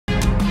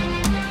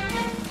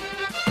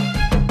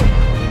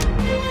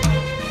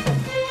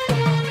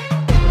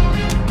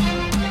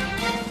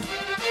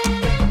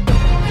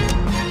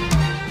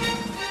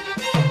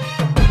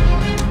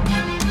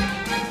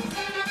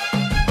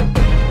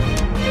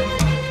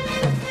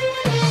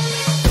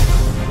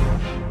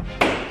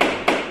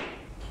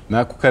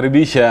Na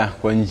kukaribisha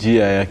kwa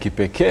njia ya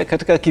kipekee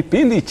katika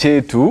kipindi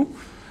chetu.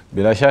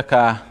 Bila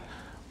shaka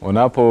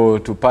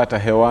unapotupata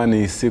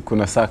hewani siku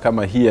na saa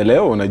kama hii ya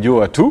leo,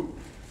 unajua tu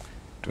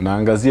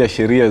tunaangazia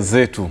sheria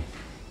zetu.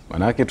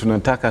 Manake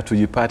tunataka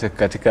tujipate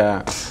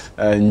katika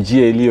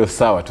njia iliyo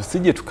sawa,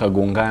 tusije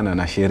tukagongana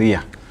na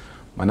sheria.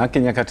 Manake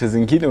nyakati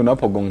zingine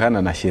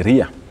unapogongana na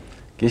sheria,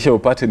 kisha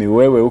upate ni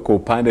wewe uko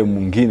upande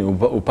mwingine,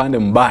 upande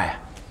mbaya,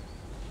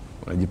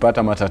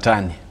 unajipata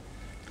matatani.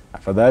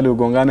 Afadhali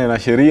ugongane na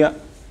sheria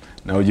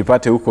na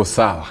ujipate uko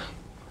sawa.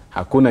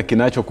 Hakuna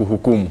kinacho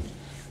kuhukumu.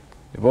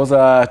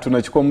 Ndiposa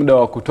tunachukua muda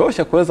wa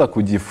kutosha kuweza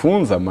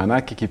kujifunza,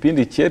 manake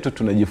kipindi chetu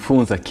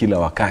tunajifunza kila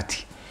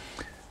wakati.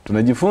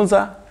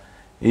 Tunajifunza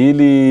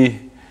ili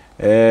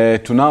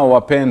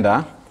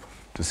tunaowapenda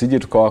tusije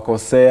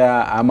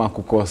tukawakosea ama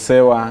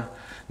kukosewa,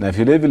 na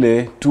vile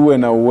vile tuwe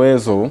na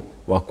uwezo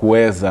wa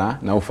kuweza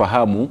na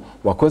ufahamu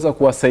wa kuweza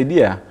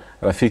kuwasaidia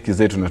rafiki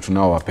zetu na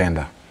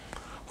tunaowapenda.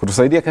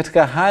 Kutusaidia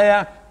katika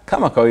haya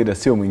kama kawaida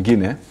sio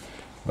mwingine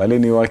bali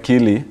ni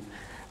wakili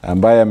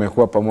ambaye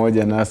amekuwa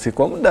pamoja nasi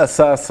kwa muda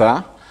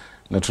sasa,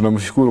 na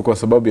tunamshukuru kwa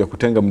sababu ya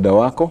kutenga muda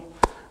wako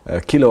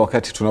kila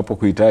wakati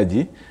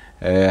tunapokuhitaji.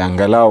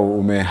 Angalau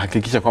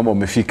umehakikisha kwamba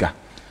umefika,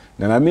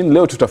 na naamini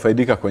leo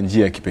tutafaidika kwa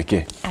njia ya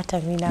kipekee.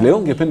 Leo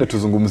ungependa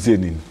tuzungumzie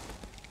nini?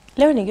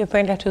 Leo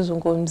ningependa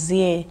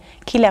tuzungumzie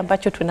kile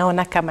ambacho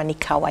tunaona kama ni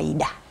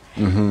kawaida.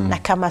 Na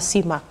kama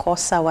si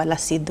makosa wala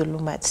si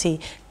dhuluma, si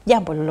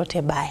jambo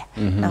lolote baya.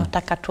 Na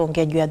nataka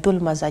tuongee juu ya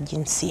dhuluma za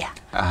jinsia.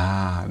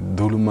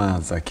 Dhuluma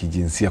za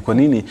kijinsia. Kwa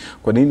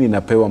nini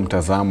inapewa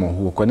mtazamo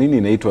huo? Kwa nini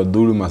inaitwa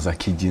dhuluma za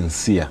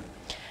kijinsia?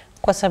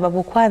 Kwa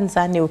sababu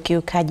kwanza ni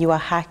ukiukaji wa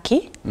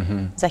haki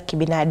za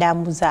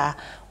kibinadamu za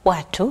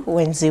watu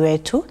wenzi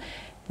wetu,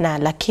 na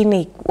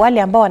lakini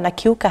wale ambao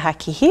wanakiuka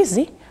haki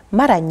hizi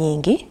mara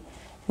nyingi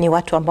ni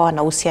watu ambao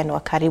wana uhusiano wa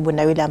karibu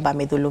na yule ambaye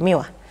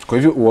amedhulumiwa. Kwa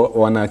hivyo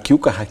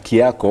wanakiuka haki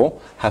yako,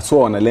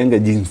 haswa wanalenga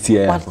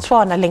jinsia yako. Haswa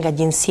wanalenga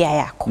jinsia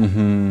yako.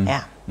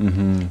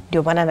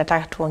 Ndio maana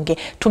nataka tuongee.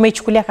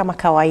 Tumeichukulia kama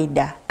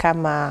kawaida,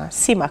 kama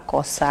si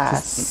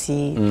makosa,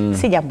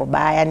 si jambo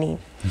baya, ni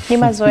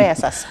mazoea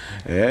sasa.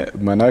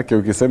 Manake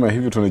ukisema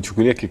hivi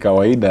tunaichukulia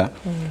kikawaida,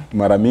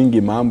 mara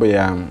mingi mambo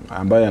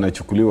ambayo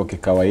yanachukuliwa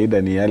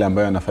kikawaida ni yale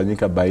ambayo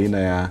yanafanyika baina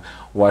ya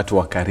watu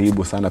wa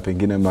karibu sana,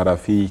 pengine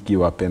marafiki,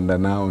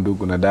 wapendanao,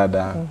 ndugu na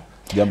dada,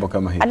 jambo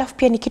kama hili. Alafu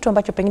pia ni kitu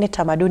ambacho pengine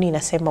tamaduni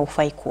inasema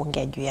ufai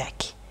kuongea juu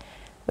yake.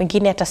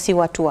 Wengine hata si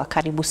watu wa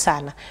karibu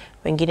sana.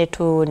 Wengine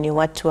tu ni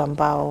watu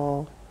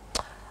ambao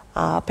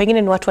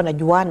pengine ni watu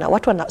wanajuana,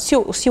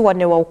 si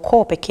wane wa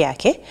ukoo peke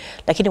yake,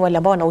 lakini wale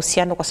ambao wana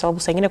uhusiano, kwa sababu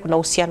saa nyingine kuna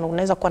uhusiano,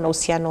 unaweza kuwa na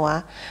uhusiano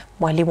wa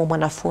mwalimu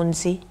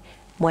mwanafunzi,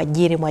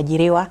 mwajiri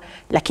mwajiriwa,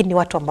 lakini ni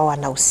watu ambao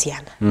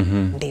wanahusiana.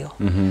 Ndio.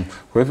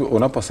 Kwa hivyo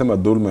unaposema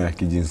dhuluma ya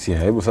kijinsia,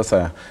 hebu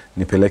sasa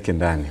nipeleke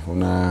ndani.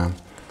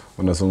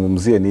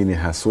 Unazungumzia nini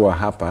haswa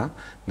hapa?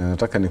 Na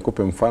nataka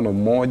nikupe mfano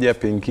mmoja,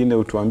 pengine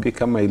utuambie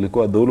kama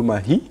ilikuwa dhuluma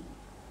hii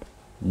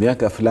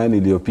miaka fulani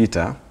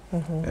iliyopita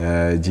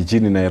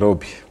jijini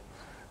Nairobi.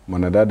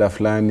 Mwanadada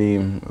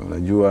fulani,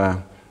 unajua,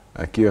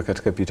 akiwa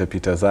katika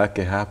pita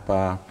zake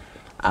hapa,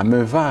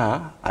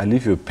 amevaa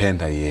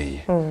alivyopenda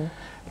yeye.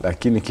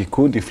 Lakini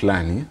kikundi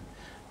fulani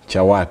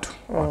cha watu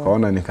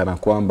wakaona ni kana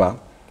kwamba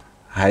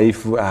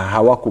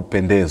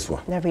hawakupendezwa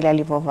na vile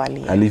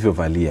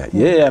alivyovalia.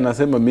 Yeye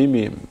anasema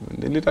mimi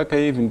nilitaka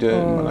hivi,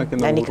 ndio manake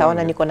na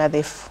nikaona niko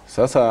nadhifu.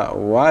 Sasa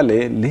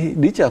wale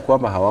licha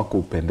kwamba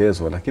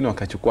hawakupendezwa, lakini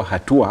wakachukua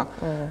hatua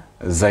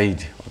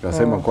zaidi.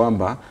 Wakasema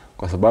kwamba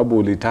kwa sababu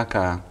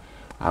ulitaka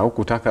au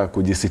kutaka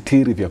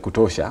kujisitiri vya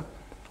kutosha,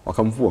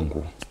 wakamvua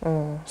nguo.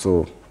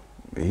 So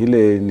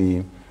ile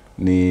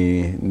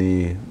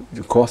ni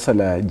kosa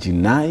la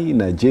jinai,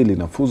 na jeli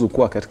inafuzu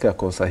kuwa katika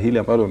kosa hili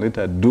ambalo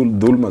unaita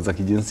dhuluma za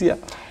kijinsia.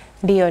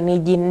 Ndio,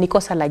 ni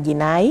kosa la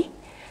jinai,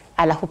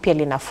 alafu pia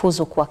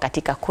linafuzu kuwa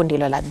katika kundi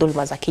la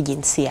dhuluma za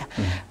kijinsia.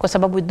 Kwa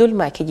sababu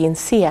dhuluma ya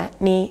kijinsia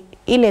ni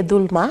ile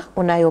dhuluma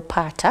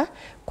unayopata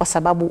kwa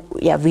sababu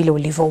ya vile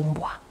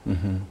ulivyoumbwa.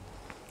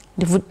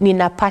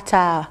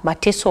 Ninapata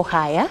mateso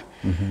haya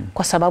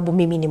kwa sababu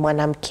mimi ni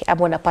mwanamke,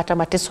 ama unapata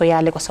mateso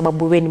yale kwa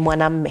sababu wewe ni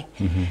mwanamume.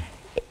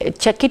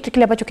 Kitu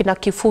kile ambacho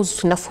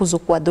kinafuzu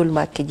kuwa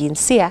dhuluma ya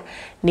kijinsia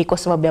ni kwa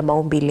sababu ya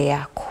maumbile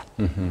yako.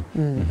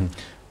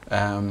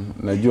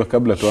 Najua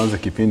kabla tuanze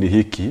kipindi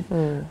hiki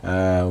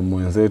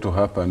mwenzetu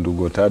hapa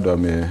ndugu Tado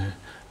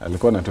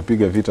alikuwa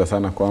anatupiga vita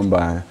sana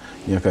kwamba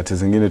nyakati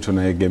zingine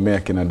tunaegemea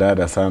kina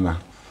dada sana.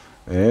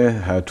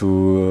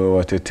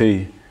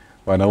 Hatuwatetei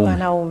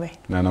wanaume.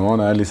 Na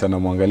naona Alice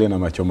anamwangalia na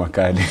macho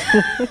makali.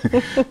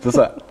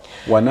 Sasa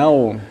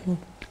wanao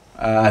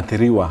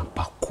athiriwa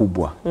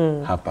pakubwa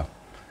hapa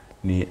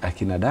ni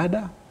akina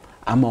dada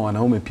ama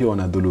wanaume pia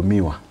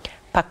wanadhulumiwa?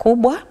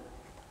 Pakubwa,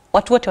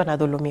 watu wote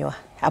wanadhulumiwa.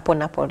 Hapo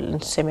napo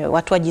niseme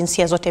watu wa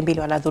jinsia zote mbili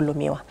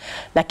wanadhulumiwa,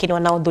 lakini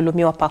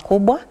wanaodhulumiwa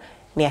pakubwa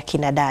ni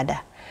akina dada.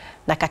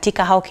 Na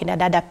katika hao kina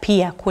dada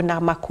pia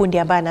kuna makundi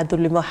ambayo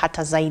yanadhulumiwa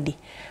hata zaidi.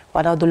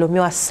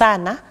 Wanaodhulumiwa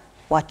sana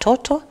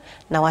watoto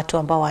na watu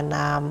ambao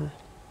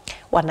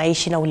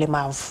wanaishi na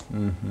ulemavu.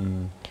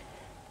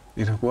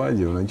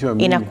 Inakuwaje? Unajua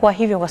mimi Inakuwa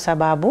hivyo kwa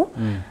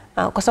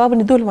sababu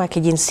ni dhuluma ya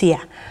kijinsia.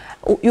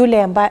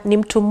 Yule ambaye ni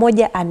mtu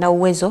mmoja ana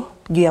uwezo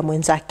juu ya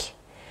mwenzake.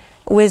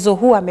 Uwezo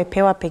huu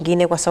amepewa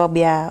pengine kwa sababu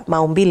ya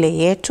maumbile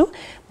yetu.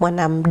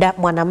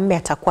 Mwanamume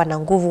atakuwa na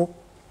nguvu,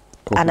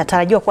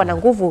 anatarajiwa kuwa na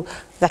nguvu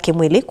za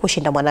kimwili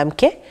kushinda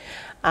mwanamke.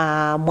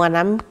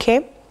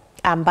 Mwanamke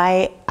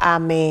ambaye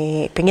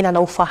pengine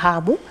ana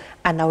ufahamu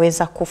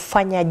anaweza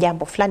kufanya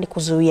jambo fulani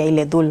kuzuia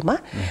ile dhulma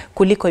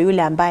kuliko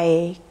yule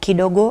ambaye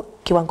kidogo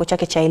kiwango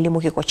chake cha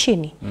elimu kiko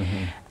chini.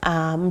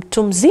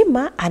 Mtu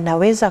mzima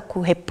anaweza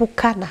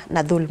kuepukana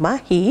na dhulma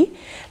hii,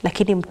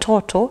 lakini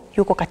mtoto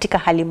yuko katika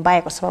hali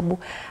mbaya kwa sababu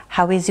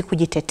hawezi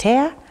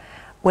kujitetea,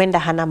 huenda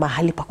hana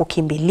mahali pa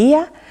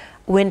kukimbilia,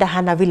 huenda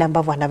hana vile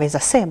ambavyo anaweza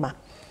sema.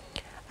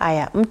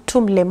 Haya,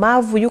 mtu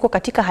mlemavu yuko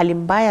katika hali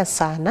mbaya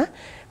sana.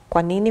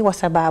 Kwa nini? Kwa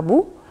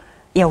sababu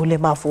ya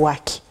ulemavu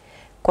wake.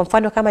 Kwa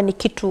mfano kama ni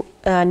kitu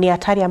ni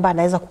hatari ambayo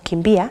anaweza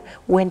kukimbia,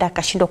 huenda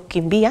akashindwa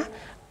kukimbia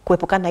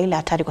kuepukana na ile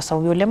hatari kwa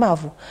sababu ya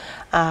ulemavu.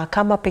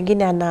 Kama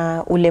pengine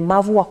ana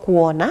ulemavu wa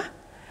kuona,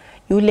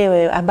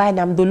 yule ambaye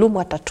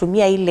anamdhulumu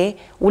atatumia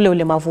ule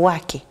ulemavu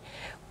wake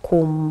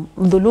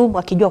kumdhulumu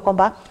akijua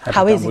kwamba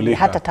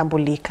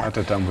hatatambulika.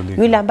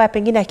 Yule ambaye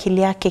pengine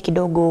akili yake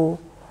kidogo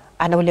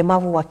ana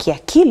ulemavu wa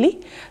kiakili,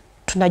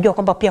 tunajua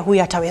kwamba pia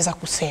huyu ataweza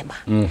kusema.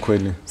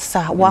 Kweli.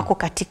 Sasa wako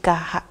katika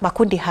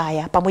makundi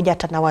haya pamoja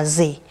hata na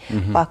wazee.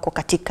 Wako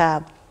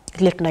katika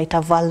ile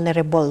tunaita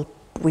vulnerable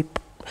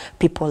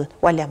people,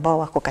 wale ambao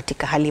wako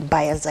katika hali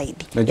mbaya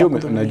zaidi.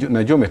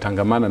 Najua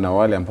umetangamana na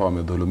wale ambao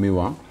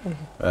wamedhulumiwa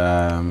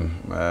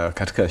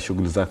katika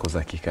shughuli zako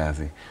za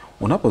kikazi.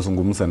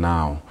 Unapozungumza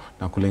nao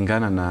na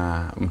kulingana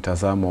na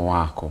mtazamo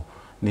wako,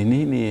 ni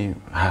nini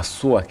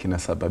haswa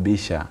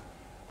kinasababisha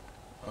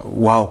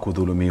wao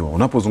kudhulumiwa?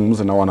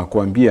 Unapozungumza na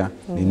wanakuambia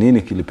ni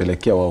nini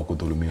kilipelekea wao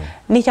kudhulumiwa?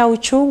 Ni cha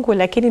uchungu,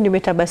 lakini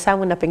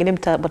nimetabasamu, na pengine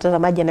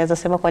mtazamaji anaweza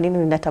sema kwa nini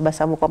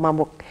ninatabasamu kwa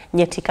mambo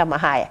nyeti kama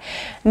haya.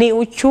 Ni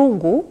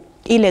uchungu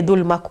ile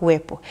dhulma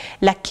kuwepo,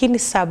 lakini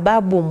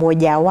sababu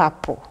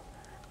mojawapo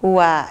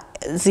huwa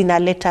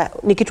zinaleta,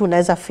 ni kitu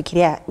unaweza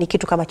fikiria ni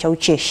kitu kama cha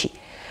ucheshi.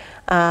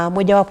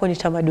 Mojawapo ni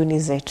tamaduni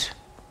zetu.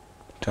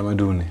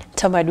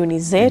 Tamaduni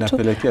zetu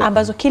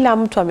ambazo kila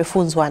mtu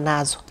amefunzwa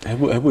nazo.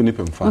 Hebu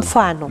nipe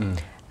mfano.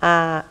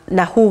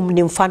 Na huu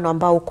ni mfano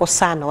ambao uko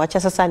sana. Wacha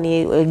sasa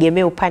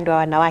niegemee upande wa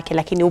wanawake,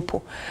 lakini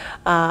upo.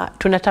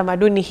 Tuna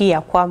tamaduni hii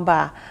ya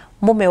kwamba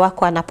mume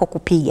wako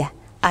anapokupiga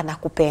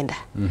anakupenda.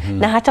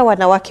 Na hata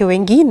wanawake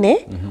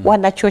wengine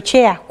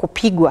wanachochea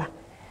kupigwa.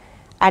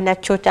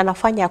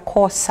 Anafanya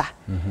kosa.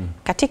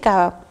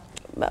 Katika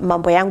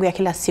mambo yangu ya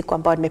kila siku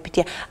ambayo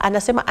nimepitia,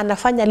 anasema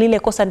anafanya lile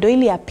kosa ndio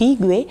ili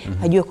apigwe,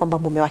 ajue kwamba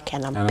mume wake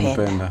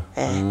anampenda.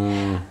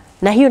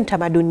 Na hiyo ni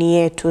tamaduni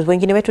yetu.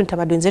 Wengine wetu ni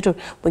tamaduni zetu.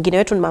 Wengine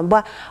wetu ni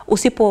mambo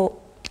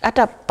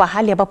hata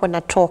pahali ambapo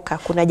natoka,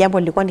 kuna jambo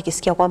nilikuwa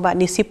nikisikia kwamba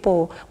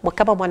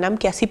kama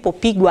mwanamke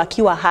asipopigwa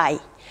akiwa hai,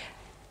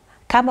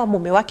 kama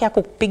mume wake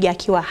hakupiga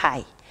akiwa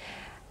hai,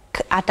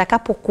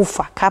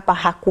 atakapokufa kama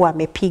hakuwa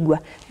amepigwa,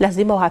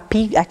 lazima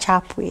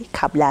achapwe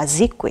kabla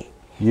azikwe.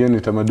 Hiyo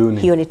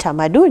ni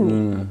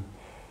tamaduni.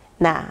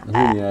 Na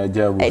ni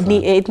ajabu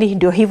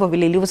ndio hivyo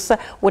vile ilivyo. Sasa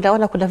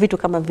unaona kuna vitu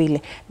kama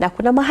vile, na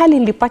kuna mahali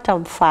nilipata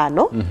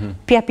mfano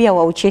pia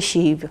wa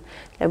ucheshi hivyo.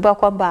 Naambiwa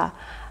kwamba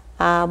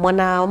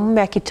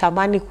mwanamume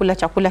akitamani kula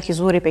chakula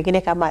kizuri,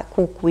 pengine kama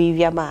kuku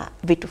hivi ama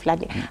vitu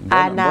fulani,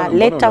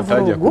 analeta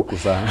vurugu.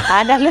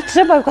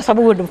 Analeta, kwa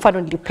sababu ndio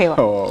mfano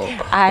nilipewa.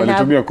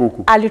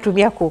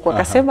 Alitumia kuku.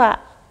 Akasema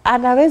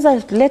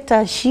anaweza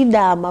leta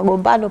shida,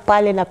 magombano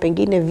pale na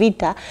pengine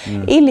vita,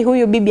 ili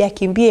huyu bibi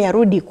akimbie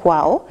arudi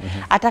kwao.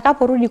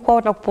 Atakaporudi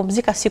kwao na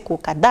kupumzika siku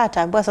kadhaa,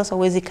 ataambiwa sasa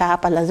huwezi kaa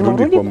hapa, lazima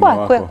urudi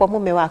kwa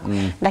mume wako.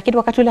 Lakini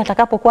wakati ule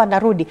atakapokuwa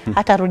anarudi,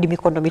 hatarudi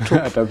mikono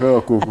mitupu.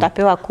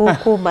 Atapewa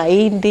kuku,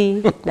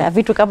 mahindi na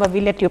vitu kama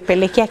vile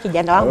tupelekea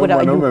kijana wangu na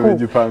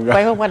wajukuu. Kwa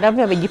hiyo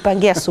mwanamume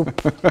amejipangia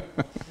supu.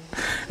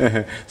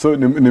 So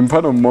ni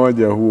mfano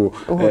mmoja huo.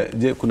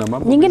 Je, kuna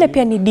mambo nyingine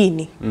pia ni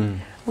dini.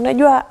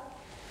 Unajua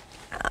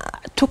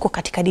tuko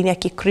katika dini ya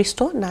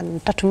Kikristo, na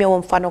nitatumia huo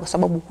mfano kwa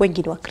sababu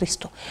wengi ni wa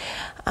Kristo.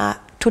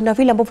 Tuna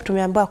vile ambavyo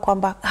tumeambiwa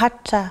kwamba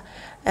hata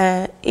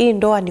hii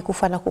ndoa ni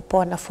kufa na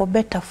kupona, for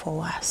better for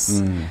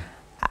worse.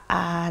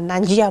 Na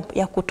njia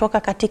ya kutoka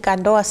katika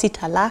ndoa si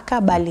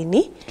talaka, bali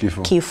ni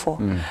kifo.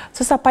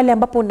 Sasa pale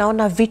ambapo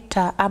unaona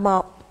vita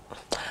ama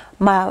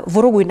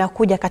vurugu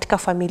inakuja katika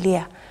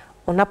familia,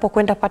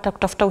 unapokwenda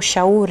kutafuta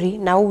ushauri,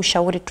 na huu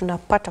ushauri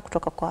tunapata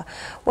kutoka kwa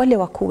wale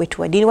wakuu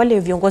wetu wa dini, wale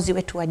viongozi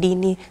wetu wa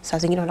dini, saa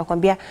zingine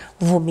wanakuambia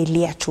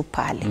vumilia tu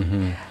pale.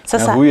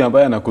 Sasa huyu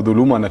ambaye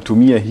anakudhulumu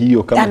anatumia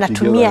hiyo kama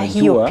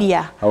hiyo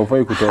pia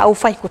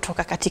haufai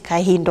kutoka katika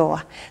hii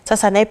ndoa.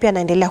 Sasa naye pia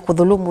anaendelea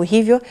kudhulumu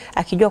hivyo,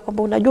 akijua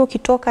kwamba unajua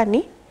ukitoka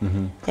ni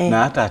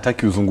na hata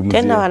hataki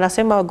uzungumzie. Tena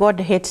wanasema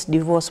God hates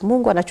divorce,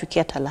 Mungu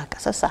anachukia talaka.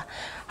 Sasa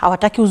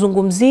hawataki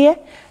uzungumzie,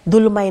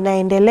 dhuluma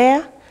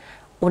inaendelea.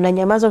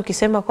 Unanyamaza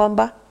ukisema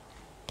kwamba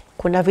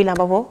kuna vile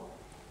ambavyo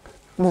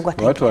Mungu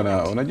ataitendea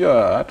haki.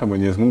 Unajua hata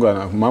Mwenyezi Mungu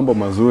ana mambo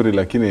mazuri,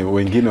 lakini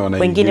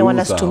wengine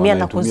wanazitumia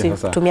na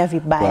kuzitumia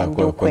vibaya,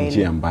 ndio kwa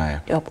njia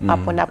mbaya.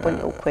 Hapo napo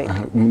ni ukweli.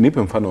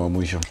 Nipe mfano wa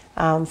mwisho.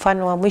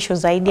 Mfano wa mwisho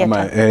zaidi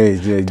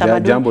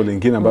jambo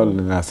lingine ambalo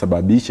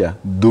linasababisha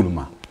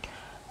dhuluma.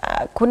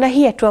 Kuna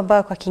hii tu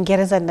ambayo kwa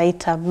Kiingereza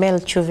inaita male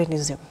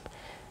chauvinism.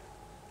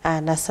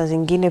 Na saa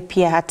zingine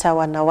pia hata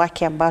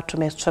wanawake ambao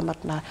tumesema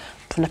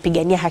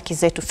tunapigania haki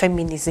zetu,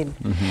 feminism.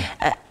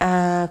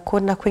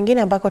 Kuna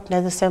kwingine ambako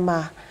tunaweza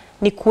sema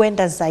ni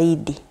kuenda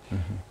zaidi.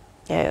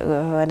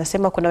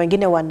 Wanasema kuna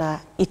wengine wana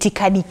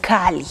itikadi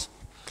kali.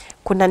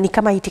 Kuna ni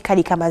kama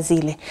itikadi kama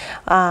zile.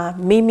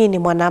 Mimi ni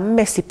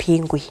mwanamume,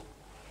 sipingwi.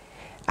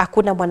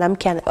 Hakuna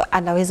mwanamke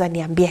anaweza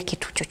niambia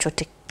kitu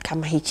chochote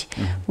kama hichi.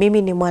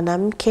 Mimi ni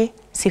mwanamke,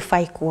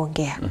 sifai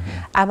kuongea.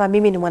 Ama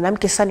mimi ni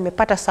mwanamke, sasa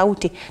nimepata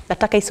sauti,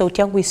 nataka hii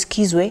sauti yangu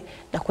isikizwe,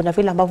 na kuna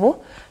vile ambavyo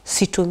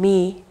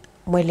situmii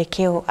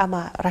mwelekeo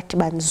ama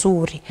ratiba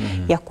nzuri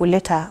ya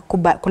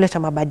kuleta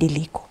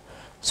mabadiliko.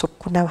 So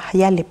kuna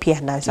yale pia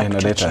yanaweza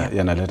kuchochea.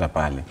 Yanaleta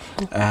pale.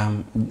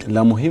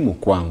 La muhimu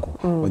kwangu,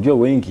 unajua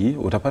wengi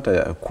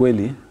utapata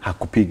kweli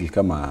hakupigi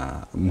kama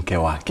mke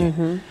wake.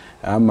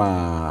 Ama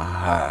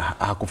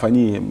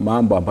hakufanyi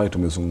mambo ambayo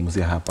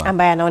tumezungumzia hapa,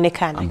 ambayo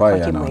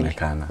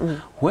yanaonekana.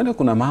 Huenda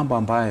kuna mambo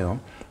ambayo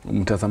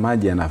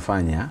mtazamaji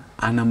anafanya,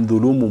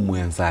 anamdhulumu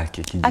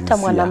mwenzake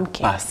kijinsia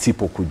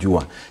pasipo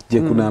kujua.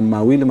 Je, kuna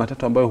mawili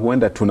matatu ambayo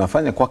huenda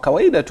tunafanya kwa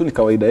kawaida tu, ni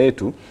kawaida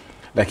yetu,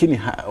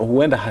 lakini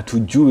huenda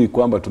hatujui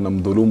kwamba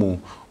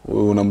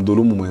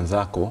unamdhulumu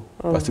mwenzako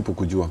pasipo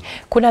kujua.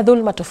 Kuna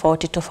dhulma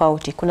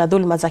tofauti. Kuna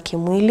dhulma za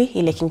kimwili,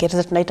 ile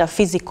Kiingereza tunaita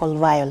physical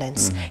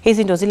violence.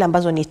 Hizi ndio zile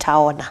ambazo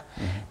nitaona.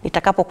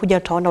 Nitakapokuja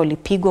utaona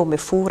ulipigwa,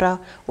 umefura,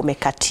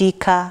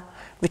 umekatika,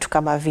 vitu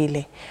kama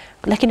vile.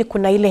 Lakini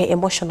kuna ile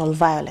emotional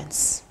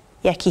violence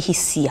ya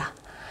kihisia.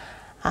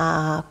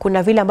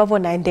 Kuna vile ambavyo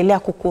naendelea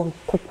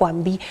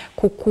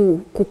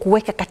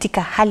kukuweka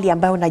katika hali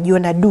ambayo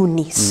unajiona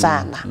duni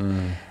sana.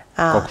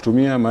 Kwa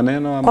kutumia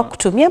maneno ama? Kwa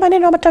kutumia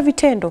maneno ama hata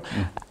vitendo.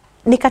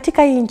 Ni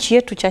katika hii nchi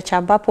yetu Chacha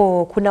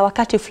ambapo kuna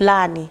wakati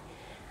fulani,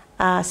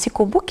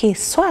 sikumbuki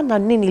sana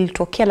nini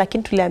ilitokea,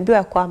 lakini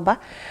tuliambiwa kwamba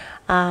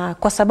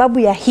kwa sababu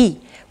ya hii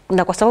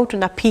na kwa sababu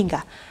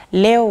tunapinga,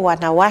 leo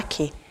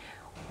wanawake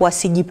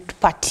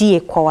wasijipatie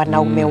kwa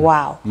wanaume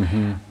wao.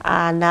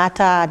 Na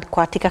hata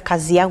katika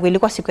kazi yangu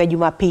ilikuwa siku ya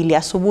Jumapili,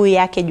 asubuhi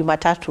yake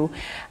Jumatatu,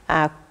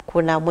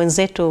 kuna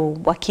mwenzetu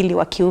wakili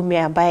wa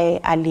kiume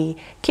ambaye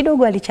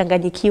kidogo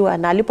alichanganyikiwa,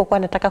 na alipokuwa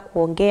anataka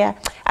kuongea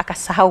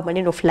akasahau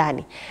maneno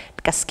fulani.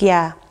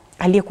 Nikasikia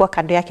aliyekuwa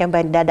kando yake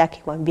ambaye ni dada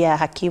akimwambia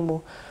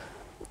hakimu,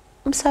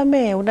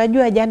 msamee,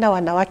 unajua jana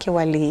wanawake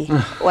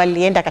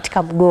walienda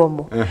katika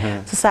mgomo.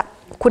 Sasa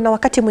kuna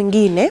wakati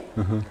mwingine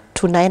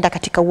tunaenda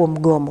katika huo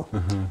mgomo.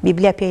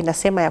 Biblia pia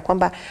inasema ya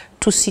kwamba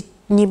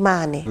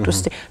tusinyimane,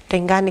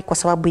 tusitengane kwa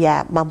sababu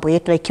ya mambo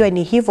yetu, na ikiwa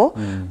ni hivyo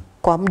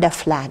kwa muda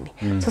fulani.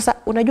 Sasa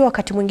unajua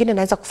wakati mwingine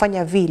naweza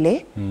kufanya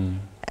vile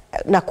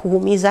na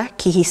kuumiza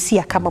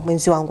kihisia kama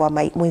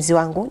mwenzi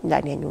wangu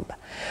ndani ya nyumba.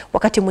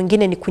 Wakati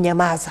mwingine ni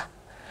kunyamaza.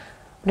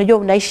 Unajua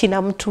unaishi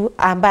na mtu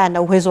ambaye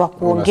ana uwezo wa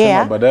kuongea.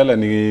 Unasema badala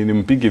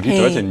nimpige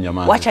vitu, acha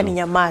ninyamaze. Wacha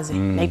ninyamaze.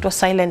 Inaitwa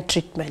silent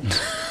treatment.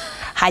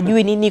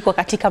 Hajui nini iko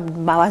katika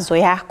mawazo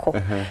yako.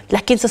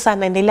 Lakini sasa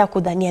anaendelea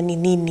kudhania ni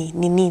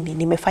nini,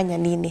 nimefanya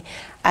nini.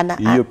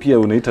 Hiyo pia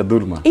unaita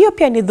dhulma. Hiyo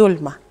pia ni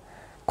dhulma.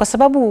 Kwa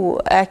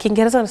sababu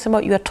Kiingereza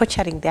wanasema you are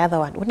torturing the other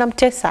one.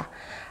 Unamtesa.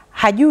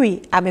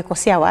 Hajui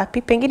amekosea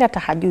wapi, pengine hata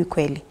hajui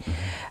kweli.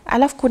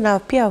 Alafu kuna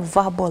pia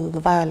verbal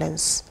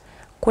violence.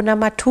 Kuna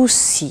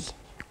matusi.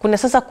 Kuna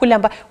sasa kule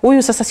amba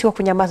huyu sasa si wa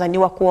kunyamaza, ni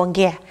wa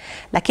kuongea,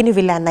 lakini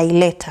vile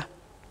anaileta.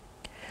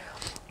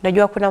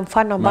 Unajua kuna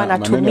mfano ambao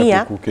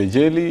anatumia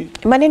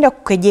maneno ya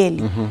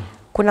kukejeli.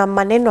 Kuna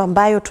maneno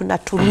ambayo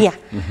tunatumia.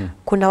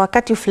 Kuna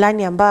wakati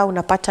fulani ambao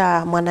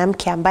unapata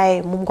mwanamke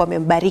ambaye Mungu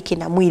amembariki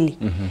na mwili.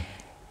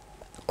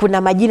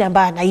 Kuna majina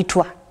ambayo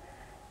anaitwa.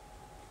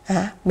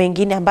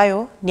 Mengine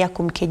ambayo ni ya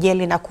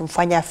kumkejeli na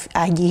kumfanya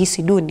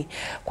ajihisi duni.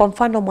 Kwa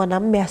mfano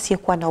mwanamume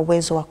asiyekuwa na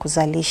uwezo wa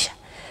kuzalisha.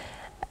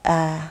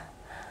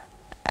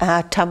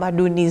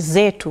 Tamaduni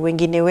zetu,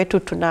 wengine wetu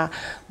tuna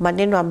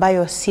maneno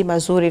ambayo si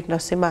mazuri.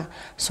 Tunasema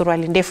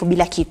suruali ndefu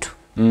bila kitu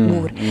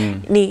bure.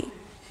 Ni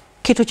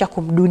kitu cha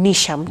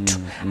kumdunisha mtu.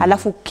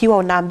 Alafu ukiwa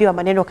unaambiwa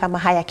maneno kama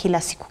haya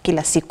kila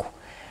siku.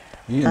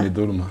 Hiyo ni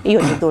dhulma.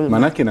 Hiyo ni dhulma.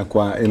 Manake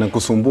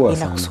inakusumbua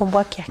sana.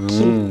 Inakusumbua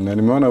kiakili. Na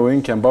nimeona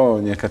wengi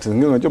ambao nyakati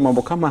zingine unajua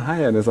mambo kama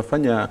haya yanaweza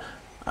fanya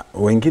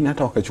wengine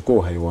hata wakachukua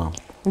uhai wao.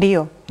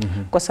 Ndio.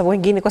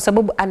 Kwa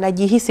sababu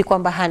anajihisi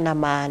kwamba hana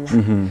maana.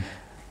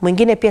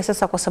 Mwingine pia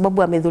sasa kwa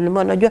sababu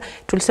amedhulumiwa, unajua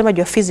tulisema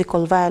juu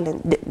physical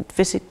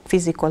violence,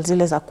 physical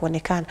zile za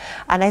kuonekana,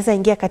 anaweza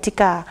ingia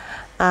katika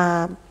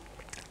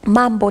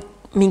mambo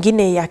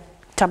mengine ya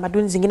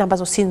tamaduni zingine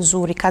ambazo si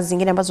nzuri, kazi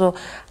zingine ambazo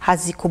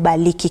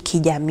hazikubaliki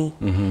kijamii.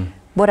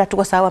 Bora tu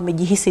kwa sababu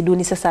amejihisi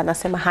duni, sasa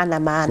anasema hana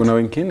maana. Kuna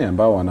wengine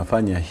ambao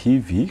wanafanya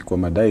hivi kwa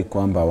madai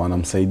kwamba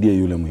wanamsaidia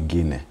yule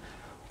mwingine.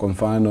 Kwa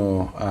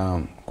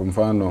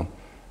mfano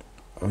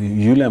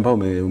yule ambao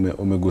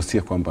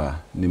umegusia kwamba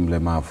ni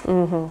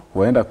mlemavu,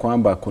 huenda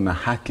kwamba kuna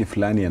haki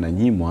fulani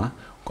ananyimwa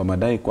kwa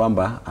madai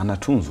kwamba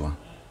anatunzwa.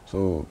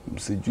 So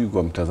sijui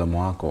kwa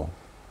mtazamo wako.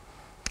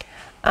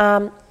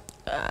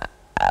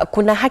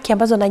 Kuna haki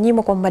ambazo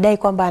ananyimwa kwa madai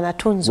kwamba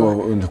anatunzwa.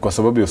 Kwa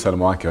sababu ya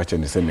usalama wake, wacha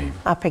niseme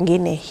hivyo.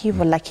 Pengine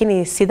hivyo,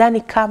 lakini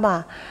sidhani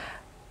kama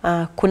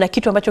kuna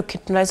kitu ambacho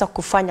tunaweza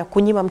kufanya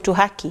kunyima mtu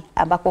haki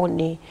ambapo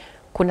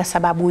kuna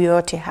sababu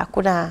yoyote.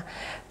 Hakuna.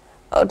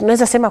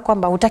 Tunaweza sema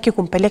kwamba hutaki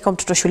kumpeleka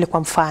mtoto shule kwa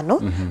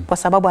mfano kwa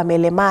sababu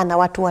amelemaa na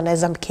watu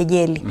wanaweza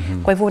mkejeli.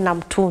 Kwa hivyo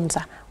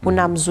unamtunza,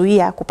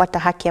 unamzuia kupata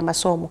haki ya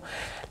masomo,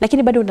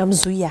 lakini bado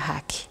unamzuia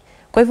haki.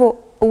 Kwa hivyo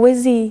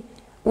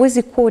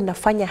huwezi kuwa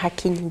unafanya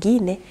haki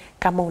nyingine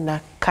kama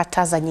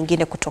unakataza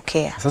nyingine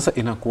kutokea. Sasa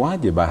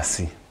inakuwaje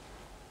basi?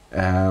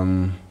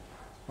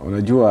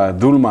 Unajua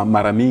dhuluma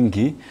mara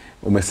mingi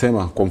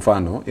umesema kwa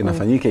mfano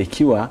inafanyika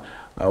ikiwa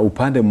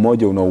upande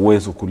mmoja una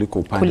uwezo kuliko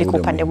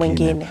upande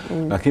mwingine.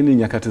 Lakini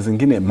nyakati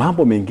zingine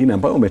mambo mengine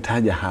ambayo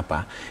umetaja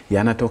hapa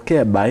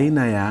yanatokea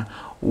baina ya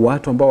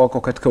watu ambao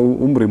wako katika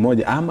umri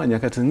mmoja, ama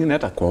nyakati zingine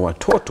hata kwa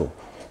watoto.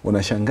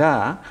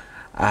 Unashangaa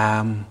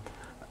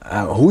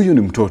huyu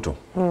ni mtoto.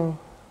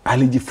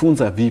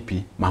 Alijifunza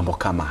vipi mambo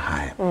kama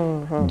haya?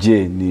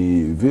 Je,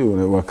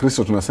 ni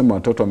Wakristo tunasema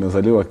watoto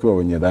wamezaliwa wakiwa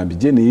wenye dhambi.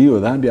 Je, ni hiyo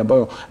dhambi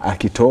ambayo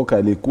akitoka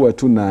alikuwa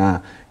tu na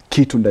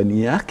kitu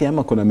ndani yake,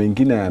 ama kuna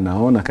mengine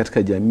anaona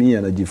katika jamii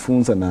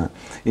anajifunza na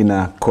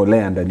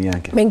inakolea ndani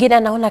yake? Mengine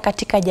anaona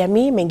katika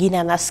jamii, mengine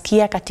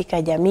anasikia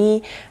katika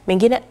jamii,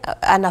 mengine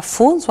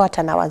anafunzwa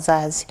hata na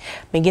wazazi,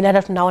 mengine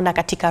hata tunaona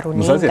katika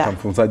runinga. Mzazi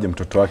atamfunzaje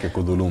mtoto wake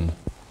kudhulumu?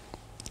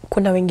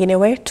 Kuna wengine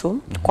wetu,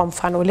 kwa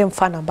mfano ule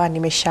mfano ambao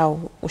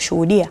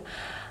nimeshaushuhudia,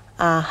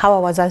 hawa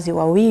wazazi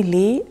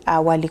wawili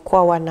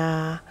walikuwa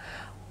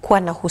wanakuwa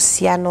na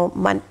uhusiano,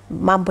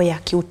 mambo ya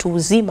kiutu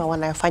uzima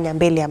wanayofanya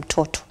mbele ya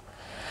mtoto.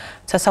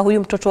 Sasa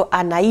huyu mtoto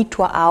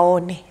anaitwa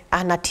aone,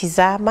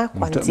 anatizama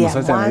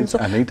kuanzia mwanzo.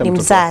 Ni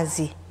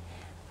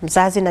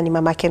mzazi na ni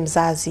mamake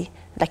mzazi,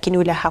 lakini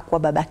yule hakuwa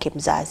babake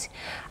mzazi.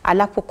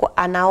 Alafu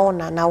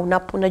anaona, na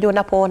unajua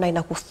unapoona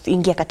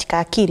inakuingia katika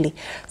akili.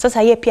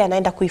 Sasa yeye pia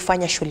anaenda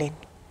kuifanya shuleni.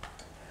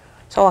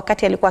 So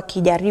wakati alikuwa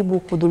akijaribu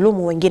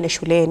kudhulumu wengine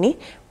shuleni,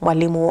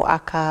 mwalimu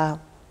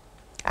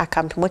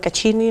akamweka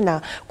chini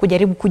na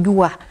kujaribu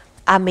kujua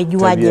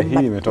amejuaje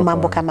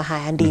mambo kama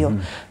haya. Ndio.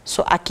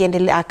 So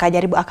akiendelea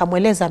akajaribu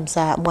akamweleza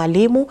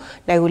mwalimu,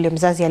 na yule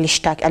mzazi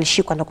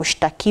alishikwa na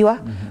kushtakiwa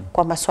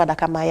kwa masuala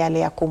kama yale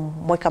ya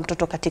kumweka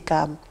mtoto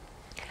katika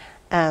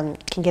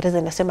Kiingereza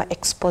inasema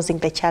exposing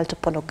the child to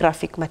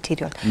pornographic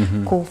material.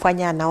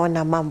 Kufanya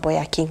anaona mambo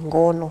ya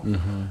kingono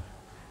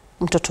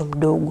mtoto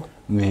mdogo.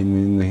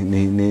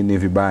 Ni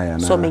vibaya.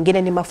 So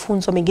mengine ni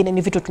mafunzo, mengine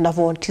ni vitu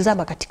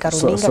tunavyotizama katika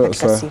runinga,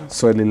 katika simu.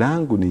 Swali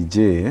langu ni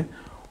je,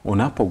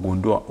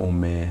 unapogundua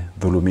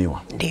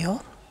umedhulumiwa, ndio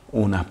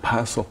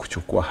unapaswa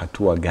kuchukua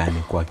hatua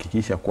gani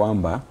kuhakikisha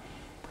kwamba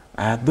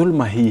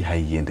dhulma hii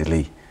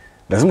haiendelei?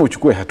 Lazima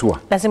uchukue hatua.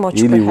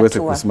 Ili uweze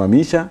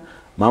kusimamisha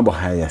mambo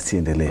haya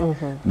yasiendelee.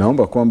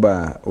 Naomba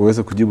kwamba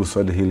uweze kujibu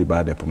swali hili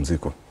baada ya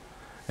pumziko.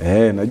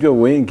 Najua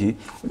wengi,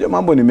 unajua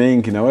mambo ni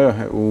mengi, na wewe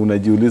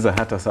unajiuliza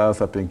hata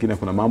sasa pengine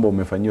kuna mambo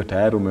umefanyiwa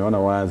tayari, umeona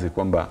wazi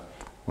kwamba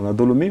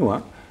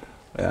unadhulumiwa.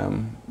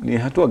 Ni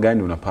hatua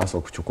gani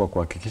unapaswa kuchukua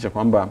kuhakikisha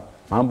kwamba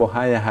mambo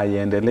haya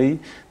hayaendelei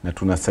na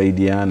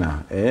tunasaidiana?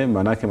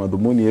 Manake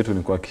madhumuni yetu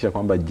ni kuhakikisha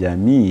kwamba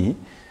jamii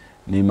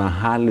ni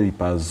mahali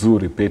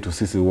pazuri petu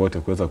sisi wote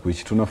kuweza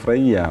kuishi.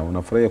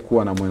 Unafurahia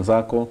kuwa na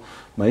mwenzako,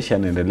 maisha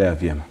yanaendelea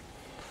vyema.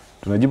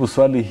 Tunajibu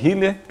swali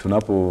hili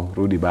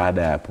tunaporudi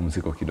baada ya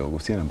pumziko kidogo.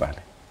 Usiende mbali.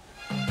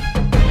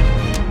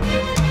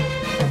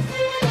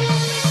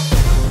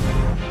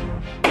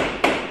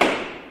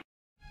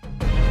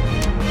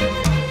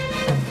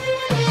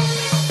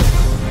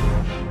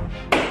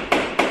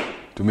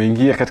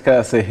 Tumeingia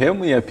katika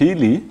sehemu ya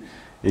pili.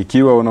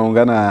 Ikiwa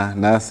unaungana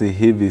nasi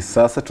hivi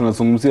sasa,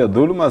 tunazungumzia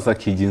dhuluma za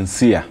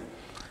kijinsia.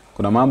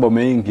 Kuna mambo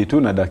mengi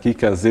tu na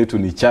dakika zetu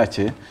ni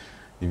chache,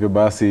 hivyo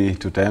basi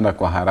tutaenda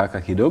kwa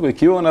haraka kidogo.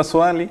 Ikiwa una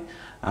swali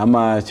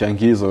ama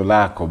changizo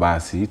lako,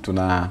 basi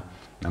tuna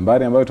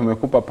nambari ambayo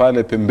tumekupa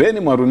pale pembeni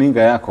mwa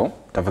runinga yako.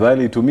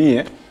 Tafadhali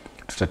itumie,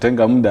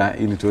 tutatenga muda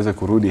ili tuweze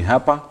kurudi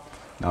hapa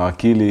na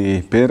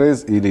wakili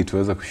Perez ili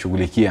tuweze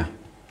kushughulikia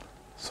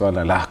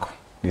swala lako.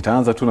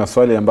 Nitaanza tu na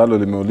swali ambalo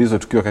limeulizwa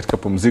tukiwa katika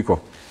pumziko.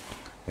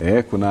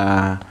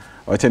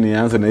 Wacha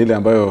nianze na ile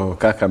ambayo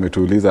kaka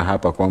ametuuliza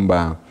hapa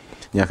kwamba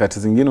nyakati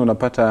zingine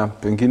unapata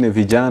pengine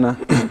vijana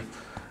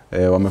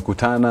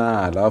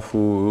wamekutana, alafu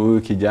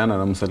huyu kijana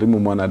anamsalimu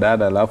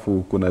mwanadada,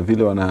 alafu kuna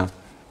vile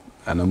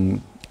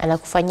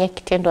anakufanyia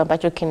kitendo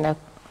ambacho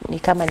ni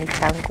kama ni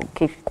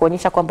changu,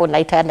 kuonyesha kwamba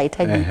unahitaji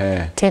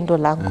tendo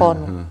la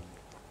ngono.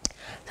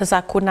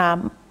 Sasa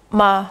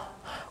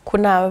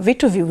kuna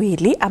vitu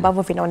viwili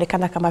ambavyo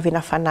vinaonekana kama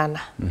vinafanana.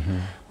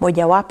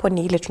 Moja wapo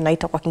ni ile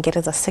tunaita kwa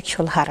Kiingereza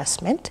sexual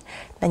harassment,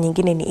 na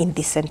nyingine ni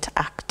indecent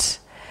act.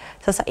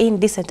 Sasa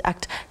indecent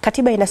act,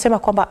 katiba inasema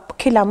kwamba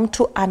kila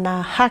mtu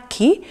ana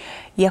haki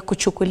ya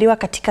kuchukuliwa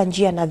katika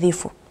njia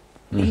nadhifu.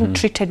 being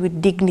treated with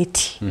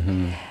dignity.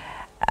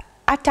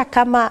 Hata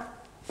kama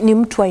ni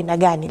mtu wa aina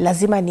gani,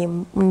 lazima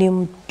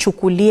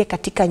nimchukulie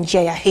katika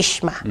njia ya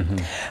heshima.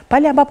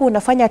 Pale ambapo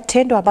unafanya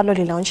tendo ambalo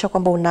linaonyesha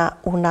kwamba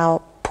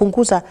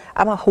unapunguza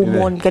ama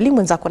humwangalii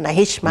mwenzako na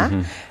heshima,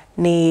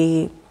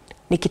 ni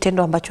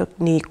kitendo ambacho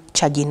ni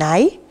cha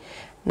jinai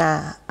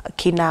na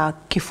kina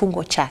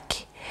kifungo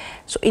chake.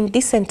 So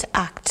indecent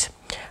act,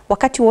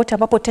 wakati wote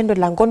ambapo tendo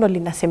la ngono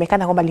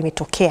linasemekana kwamba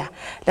limetokea,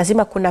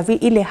 lazima kuna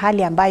ile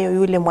hali ambayo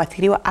yule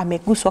mwathiriwa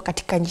ameguswa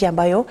katika njia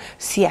ambayo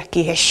si ya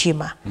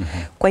kiheshima.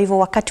 Kwa hivyo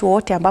wakati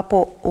wote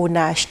ambapo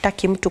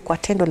unashtaki mtu kwa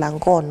tendo la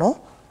ngono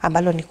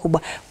ambalo ni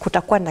kubwa,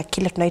 kutakuwa na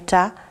kile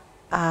tunaita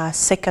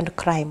second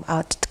crime,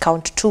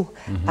 count 2,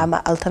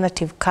 ama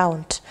alternative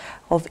count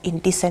of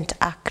indecent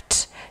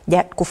act,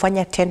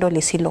 kufanya tendo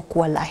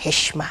lisilokuwa la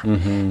heshima.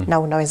 Na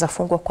unaweza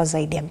fungwa kwa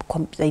zaidi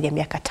ya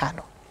miaka 5.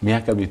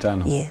 Miaka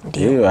 5.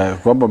 Ndio.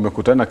 Kwamba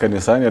umekutana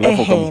kanisani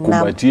alafu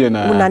ukamkumbatie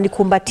na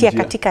unanikumbatia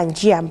katika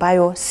njia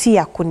ambayo si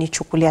ya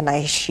kunichukulia na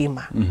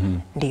heshima.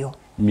 Ndio.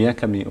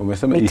 Miaka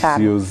umesema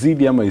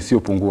isiyozidi ama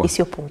isiyopungua?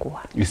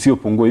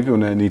 Isiyopungua, hivyo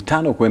ni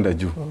 5 kwenda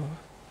juu.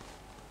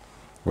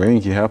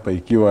 Wengi hapa,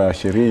 ikiwa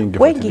sheria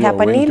ingefuatiliwa, wengi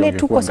hapa ni ile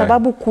tu kwa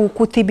sababu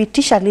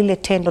kuthibitisha lile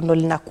tendo ndo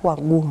linakuwa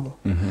gumu.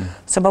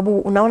 Sababu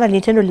unaona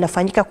ni tendo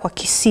linafanyika kwa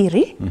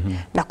kisiri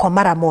na kwa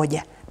mara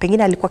moja.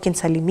 Pengine alikuwa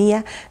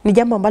kinsalimia, ni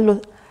jambo ambalo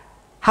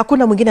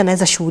hakuna mwingine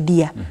anaweza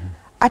shuhudia.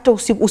 Hata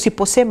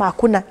usiposema,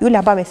 hakuna yule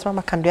ambaye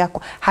amesimama kando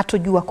yako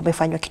hatojua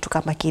kumefanywa kitu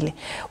kama kile.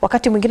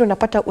 Wakati mwingine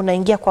unapata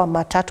unaingia kwa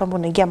matatu ama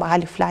unaingia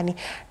mahali fulani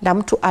na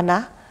mtu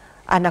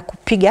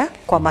anakupiga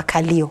kwa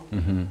makalio.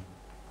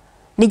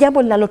 Ni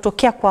jambo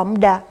linalotokea kwa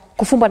muda,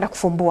 kufumba na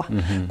kufumbua.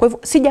 Kwa hivyo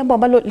si jambo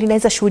ambalo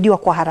linaweza shuhudiwa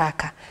kwa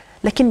haraka,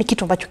 lakini ni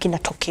kitu ambacho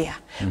kinatokea.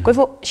 Kwa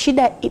hivyo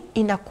shida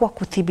inakuwa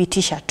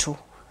kuthibitisha tu.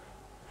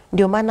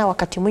 Ndio maana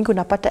wakati mwingi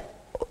unapata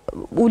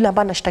ule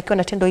ambaye anashtakiwa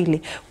na tendo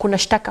hili, kuna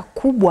shtaka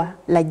kubwa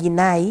la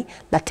jinai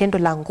la tendo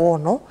la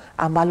ngono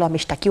ambalo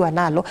ameshtakiwa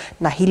nalo,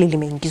 na hili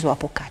limeingizwa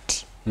hapo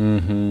kati.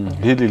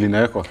 Hili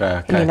linawekwa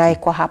kati.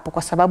 Linawekwa hapo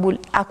kwa sababu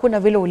hakuna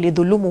vile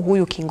ulidhulumu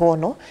huyu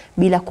kingono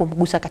bila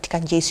kumgusa katika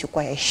njia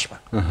isiyokuwa ya heshima.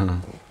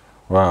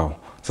 Wow.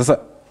 Sasa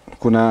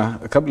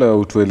kabla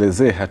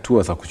utuelezee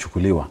hatua za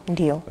kuchukuliwa.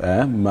 Ndio.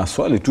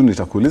 Maswali tu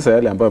nitakuuliza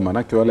yale ambayo,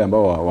 manake wale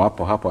ambao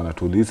wapo hapa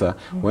wanatuuliza,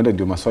 huenda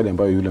ndio maswali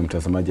ambayo yule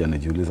mtazamaji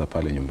anajiuliza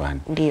pale nyumbani.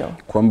 Ndio.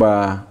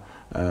 Kwamba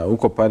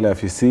uko pale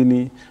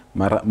afisini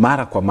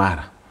mara kwa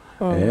mara.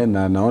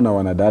 Na naona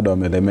wanadada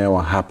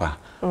wamelemewa hapa.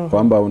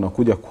 Kwamba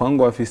unakuja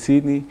kwangu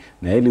afisini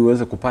na ili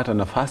uweze kupata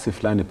nafasi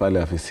fulani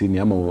pale afisini,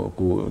 ama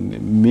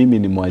mimi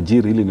ni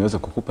mwajiri ili niweze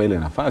kukupa ile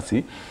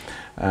nafasi,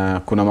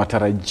 kuna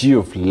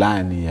matarajio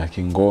fulani ya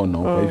kingono.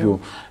 Kwa hivyo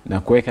na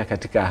kuweka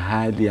katika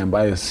hali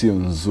ambayo sio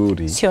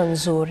nzuri.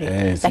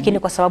 Lakini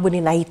kwa sababu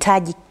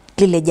ninahitaji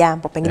lile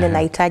jambo, pengine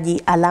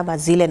nahitaji alama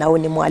zile, na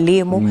ni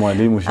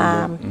mwalimu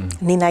shule.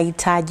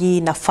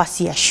 Ninahitaji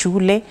nafasi ya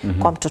shule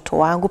kwa mtoto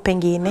wangu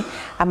pengine,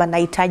 ama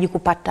nahitaji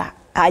kupata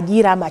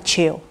ajira ama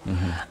cheo.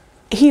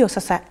 Hiyo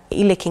sasa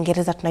ile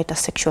Kiingereza tunaita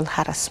sexual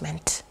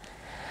harassment.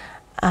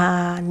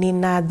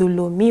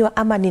 Ninadhulumiwa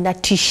ama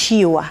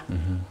ninatishiwa.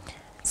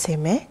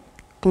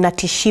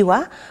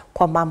 Natishiwa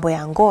kwa mambo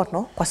ya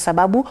ngono kwa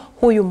sababu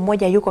huyu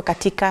mmoja yuko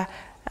katika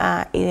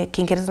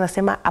Kiingereza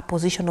nasema a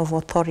position of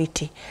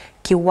authority,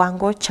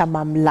 kiwango cha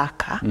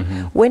mamlaka.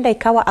 Huenda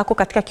ikawa ako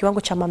katika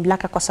kiwango cha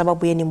mamlaka kwa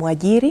sababu yeye ni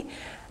mwajiri,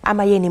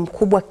 ama yeye ni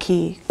mkubwa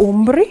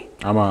kiumri,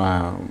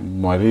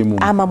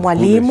 ama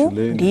mwalimu,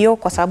 ndio,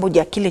 kwa sababu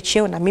ya kile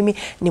cheo, na mimi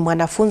ni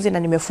mwanafunzi na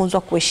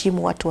nimefunzwa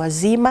kuheshimu watu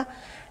wazima.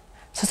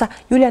 Sasa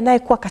yule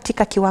anayekuwa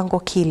katika kiwango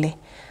kile,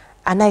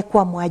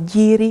 anayekuwa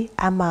mwajiri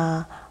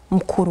ama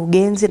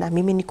mkurugenzi na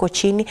mimi niko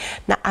chini,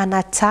 na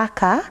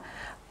anataka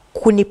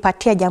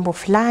kunipatia jambo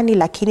fulani,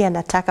 lakini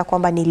anataka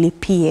kwamba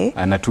nilipie,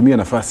 anatumia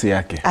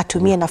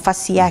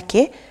nafasi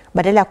yake,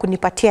 badala ya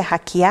kunipatia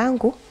haki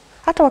yangu.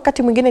 Hata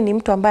wakati mwingine ni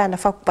mtu ambaye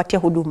anafaa kupatia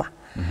huduma,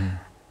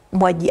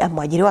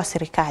 mwajiri wa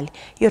serikali.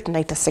 Hiyo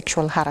tunaita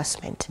sexual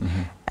harassment.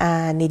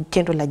 Ni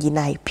tendo la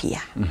jinai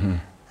pia.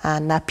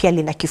 Na pia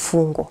lina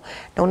kifungo.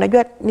 Na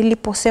unajua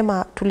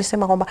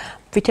tulisema kwamba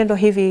vitendo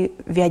hivi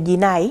vya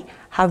jinai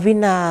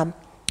havina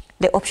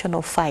the option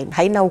of fine,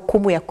 haina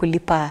hukumu ya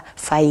kulipa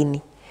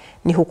faini,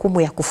 ni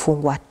hukumu ya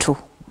kufungwa tu.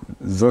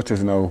 Zote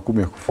zina hukumu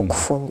ya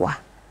kufungwa.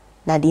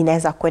 Na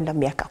inaweza kwenda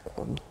miaka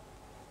 10.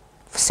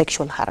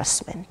 Sexual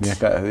harassment.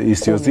 Miaka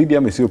isiyozidi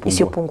ama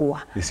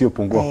isiyopungua?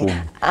 Isiyopungua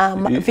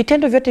 10.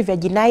 Vitendo vyote vya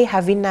jinai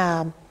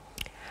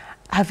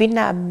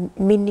havina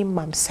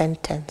minimum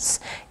sentence.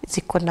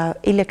 Ziko na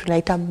ile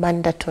tunaita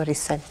mandatory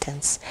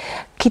sentence.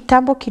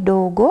 Kitambo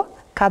kidogo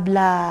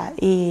kabla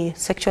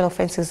Sexual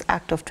Offences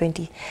Act of the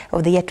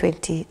year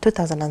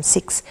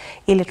 2006,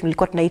 ile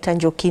tulikuwa tunaita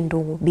Njoki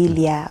Ndung'u,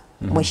 bili ya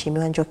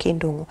Mheshimiwa Njoki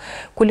Ndung'u,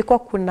 kulikuwa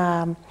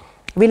kuna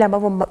vile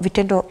ambavyo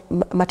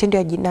matendo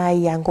ya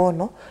jinai ya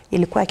ngono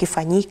ilikuwa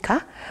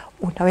yakifanyika,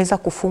 unaweza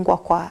kufungwa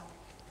kwa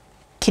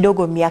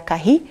kidogo miaka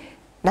hii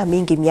na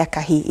mingi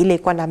miaka hii. Ile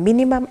ilikuwa na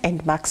minimum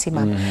and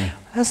maximum.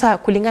 Sasa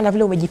kulingana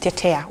vile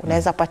umejitetea,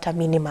 unaweza pata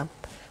minimum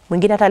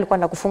mwingine hata alikuwa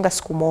anakufunga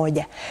siku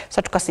moja.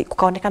 So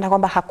kukaonekana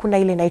kwamba hakuna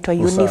ile inaitwa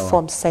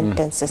uniform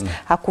sentences,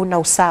 hakuna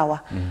usawa.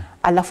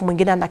 Alafu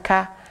mwingine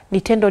anakaa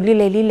ni tendo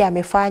lile lile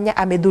amefanya,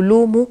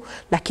 amedhulumu,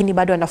 lakini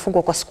bado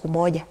anafungwa kwa siku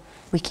moja,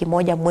 wiki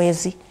moja,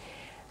 mwezi.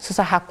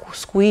 Sasa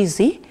siku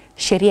hizi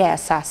sheria ya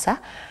sasa,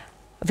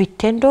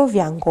 vitendo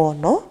vya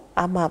ngono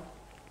ama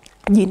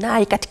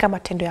jinai katika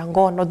matendo ya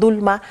ngono,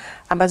 dhulma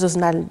ambazo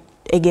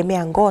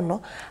zinaegemea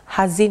ngono,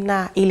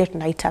 hazina ile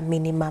tunaita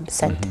minimum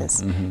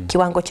sentence,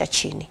 kiwango cha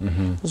chini.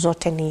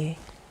 Zote ni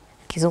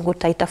kizungu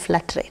taita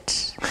flat rate.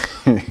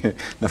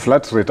 Na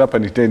flat rate hapa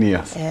ni 10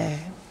 years.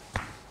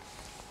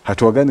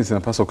 Hatua gani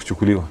zinapaswa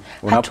kuchukuliwa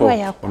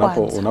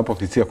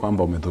unapokisia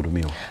kwamba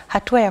umedhulumiwa?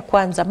 Hatua ya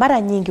kwanza,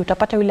 mara nyingi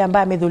utapata yule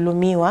ambaye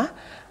amedhulumiwa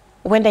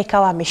huenda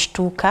ikawa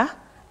ameshtuka,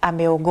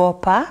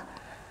 ameogopa,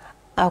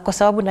 kwa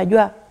sababu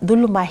najua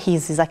dhuluma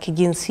hizi za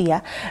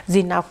kijinsia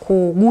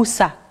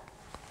zinakugusa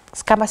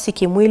kama si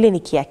kimwili, ni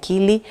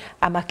kiakili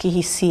ama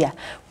kihisia.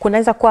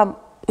 Kunaweza kuwa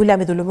yule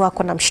amedhulumiwa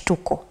kuna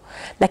mshtuko,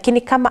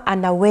 lakini kama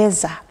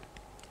anaweza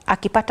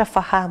akipata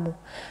fahamu,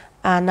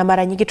 na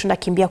mara nyingi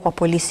tunakimbia kwa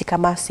polisi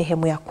kama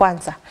sehemu ya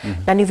kwanza.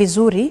 Na ni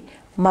vizuri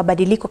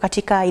mabadiliko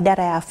katika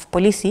idara ya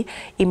polisi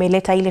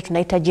imeleta ile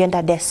tunaita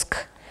gender desk,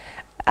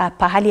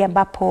 pahali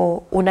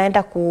ambapo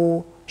unaenda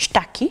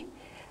kushtaki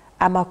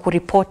ama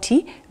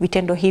kuripoti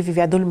vitendo hivi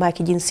vya dhuluma ya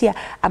kijinsia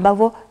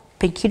ambavyo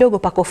kidogo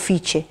pako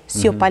fiche,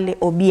 sio pale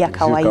obia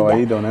kawaida. Sio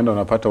kawaida unaenda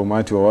unapata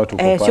umati wa watu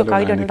kupale. Sio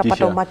kawaida unaenda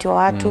unapata umati wa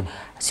watu.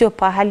 Sio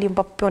pahali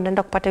ambapo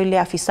unaenda kupata yule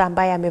afisa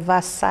ambaye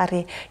amevaa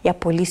sare ya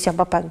polisi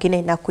ambapo pengine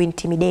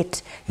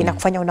inakuintimidate,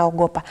 inakufanya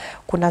unaogopa.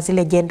 Kuna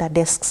zile gender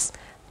desks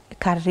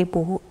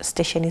karibu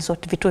station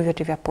zote, vituo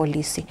vyote vya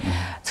polisi.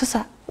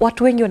 Sasa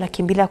watu wengi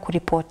wanakimbilia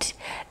kuripoti,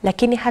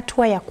 lakini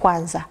hatua ya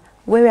kwanza,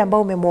 wewe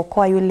ambao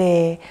umemwokoa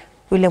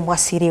yule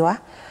mwasiriwa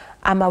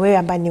ama wewe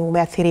ambaye ni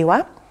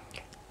umeathiriwa,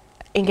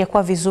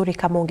 ingekuwa vizuri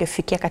kama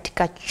ungefikia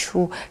katika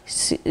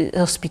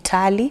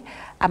hospitali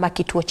ama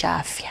kituo cha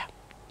afya.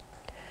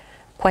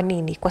 Kwa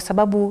nini? Kwa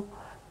sababu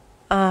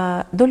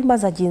dhulma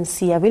za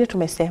jinsia vile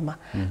tumesema,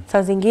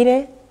 saa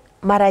zingine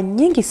mara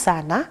nyingi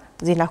sana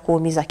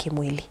zinakuumiza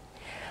kimwili.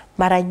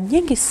 Mara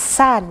nyingi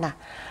sana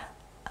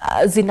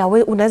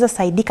unaweza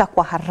saidika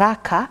kwa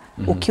haraka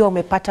ukiwa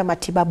umepata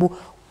matibabu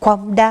kwa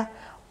muda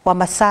wa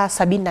masaa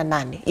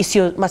 78,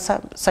 isio masaa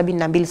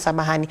 72,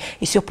 samahani,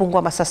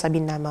 isiyopungua masaa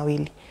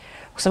 72.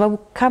 Kwa sababu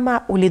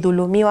kama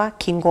ulidhulumiwa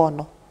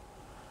kingono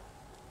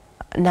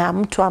na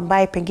mtu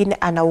ambaye pengine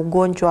ana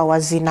ugonjwa wa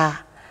zinaa,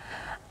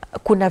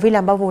 kuna vile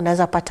ambavyo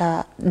unaweza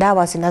pata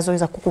dawa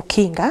zinazoweza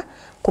kukukinga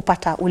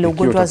kupata ule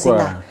ugonjwa wa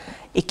zinaa.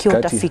 Ikiwa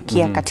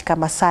utafikia katika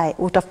masaa,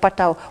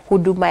 utapata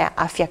huduma ya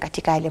afya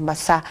katika yale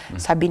masaa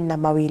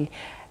 72.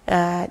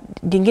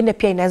 Dingine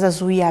pia inaweza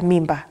zuia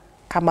mimba,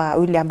 kama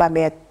yule ambaye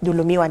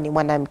amedhulumiwa ni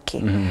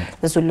mwanamke,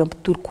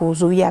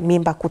 kuzuia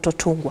mimba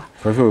kutotungwa.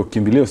 Kwa hivyo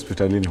kimbilia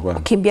hospitalini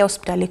kwanza. Kimbia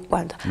hospitali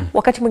kwanza.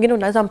 Wakati mwingine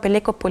unaweza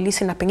mpeleka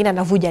polisi na pengine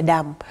anavuja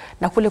damu,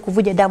 na kule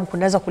kuvuja damu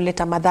kunaweza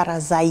kuleta madhara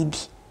zaidi.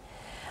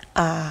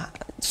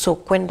 So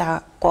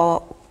kwenda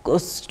kwa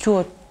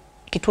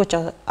kituo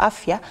cha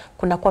afya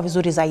kunakuwa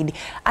vizuri zaidi.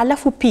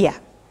 Alafu pia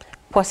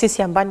kwa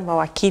sisi ambao ni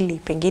mawakili,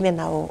 pengine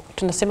nao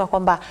tunasema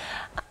kwamba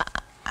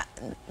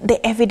the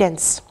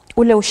evidence,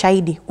 ule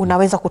ushahidi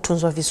unaweza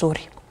kutunzwa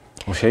vizuri.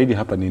 Ushahidi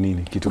hapa ni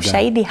nini? Kitu gani?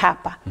 Ushahidi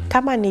hapa,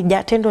 kama ni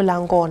tendo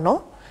la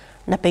ngono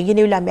na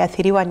pengine yule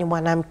ameathiriwa ni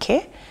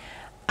mwanamke,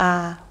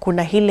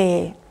 kuna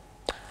ile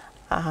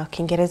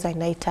Kiingereza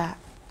inaita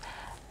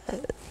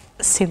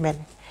semen.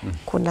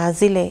 Kuna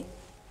zile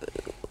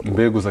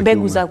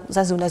mbegu za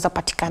uzazi unaweza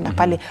patikana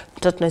pale,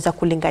 tunaweza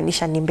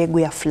kulinganisha ni mbegu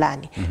ya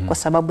fulani kwa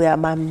sababu ya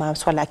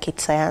masuala ya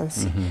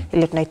kisayansi,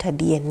 ile tunaita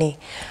DNA.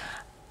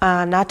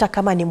 Na hata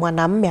kama ni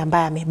mwanamume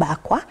ambaye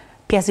amebakwa,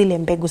 pia zile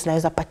mbegu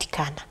zinaweza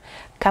patikana.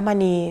 Kama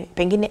ni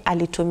pengine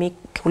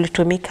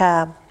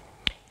ulitumika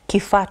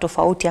kifaa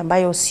tofauti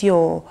ambayo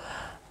sio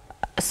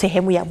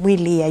sehemu ya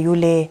mwili ya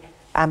yule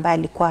ambaye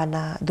alikuwa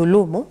na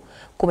dhulumu,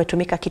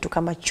 kumetumika kitu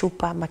kama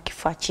chupa ama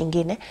kifaa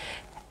chingine,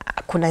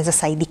 kunaweza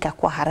saidika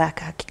kwa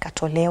haraka,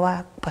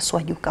 kikatolewa,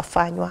 upasuaji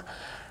ukafanywa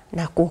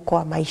na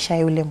kuokoa maisha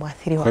ya yule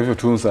mwathiriwa. Kwa hivyo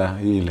tunza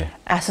ile.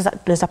 Sasa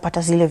tunaweza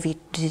pata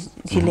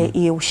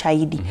zile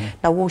ushahidi,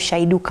 na huo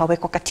ushahidi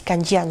ukawekwa katika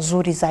njia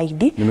nzuri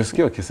zaidi.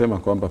 Nimesikia wakisema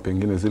kwamba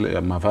pengine zile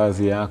ya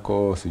mavazi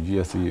yako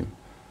sijui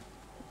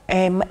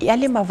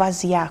yale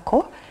mavazi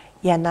yako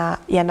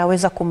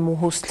yanaweza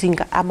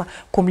kumhusisha ama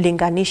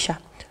kumlinganisha,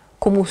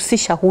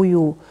 kumhusisha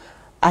huyu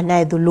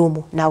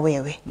anayedhulumu na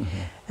wewe.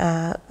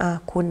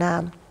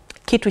 Kuna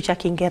kitu cha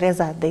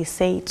Kiingereza, they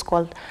say it's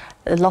called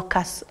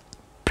locus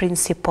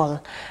principle.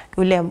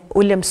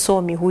 Ule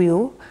msomi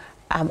huyu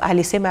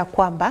alisema ya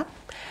kwamba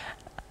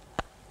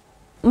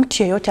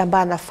mtu yeyote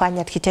ambaye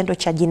anafanya kitendo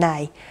cha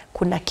jinai,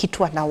 kuna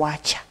kitu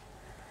anawacha.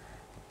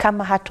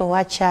 Kama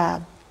hatowacha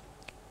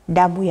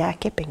damu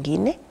yake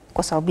pengine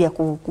kwa sababu ya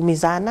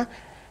kuumizana,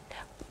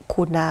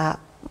 kuna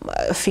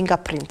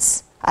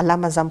fingerprints,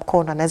 alama za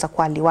mkono anaweza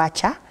kuwa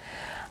aliwacha.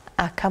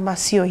 Kama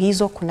sio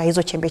hizo, kuna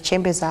hizo chembe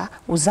chembe za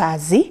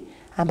uzazi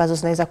ambazo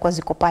zinaweza kuwa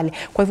ziko pale.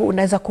 Kwa hivyo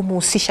unaweza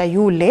kumhusisha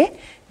yule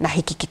na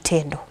hiki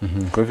kitendo.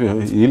 Kwa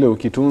hivyo ile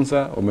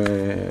ukitunza,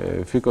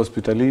 umefika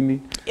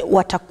hospitalini,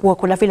 watakuwa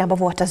kuna vile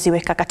ambavyo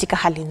wataziweka katika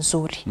hali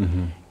nzuri.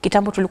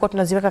 Kitambo tulikuwa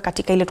tunaziweka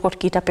katika ile tulikuwa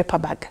tukiita paper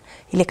bag,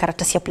 ile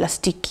karatasi ya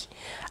plastiki.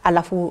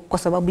 Alafu kwa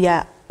sababu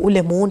ya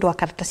ule muundo wa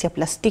karatasi ya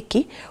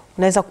plastiki,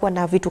 unaweza kuwa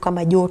na vitu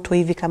kama joto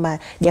hivi, kama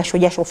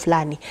jasho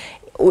fulani.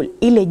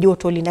 Ile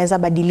joto linaweza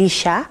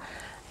badilisha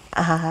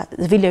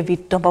vile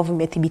vitu ambavyo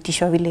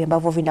vimethibitishwa, vile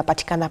ambavyo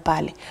vinapatikana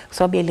pale. Kwa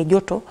sababu ile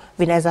joto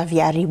vinaweza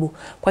viharibu.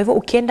 Kwa hivyo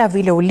ukienda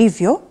vile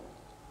ulivyo,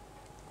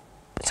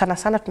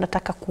 sana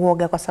tunataka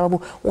kuoga kwa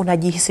sababu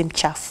unajihisi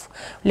mchafu.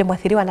 Ule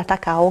mwathiriwa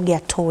anataka aoge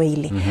atoe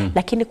ile.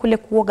 Lakini kule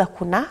kuoga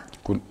kuna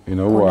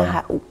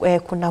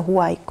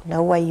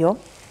huwa hiyo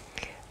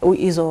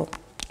hizo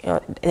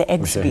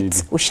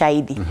exhibits,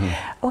 ushahidi.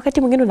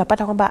 Wakati mwingine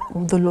unapata kwamba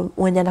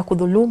mwenye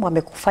anakudhulumu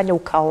amekufanya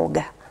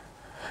ukaoga,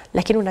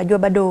 lakini unajua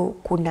bado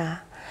kuna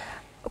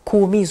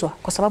kuumizwa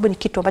kwa sababu ni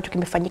kitu ambacho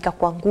kimefanyika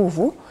kwa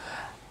nguvu.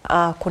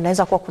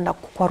 Kunaweza kuwa kuna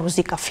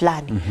kukwaruzika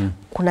fulani.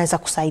 Kunaweza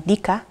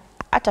kusaidika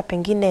hata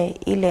pengine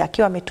ile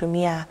akiwa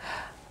ametumia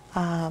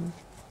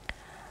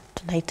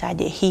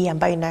tunahitaji hii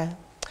ambayo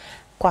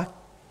kwa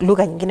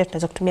lugha nyingine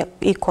tunaweza kutumia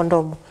hii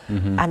kondomu.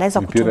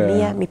 Anaweza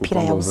kutumia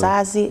mipira ya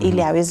uzazi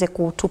ili aweze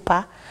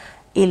kutupa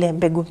ile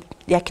mbegu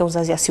yake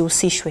uzazi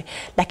asihusishwe,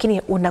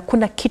 lakini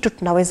kuna kitu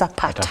tunaweza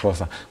pata.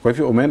 Atakosa. Kwa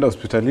hivyo umeenda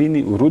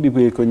hospitalini,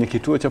 urudi kwenye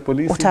kituo cha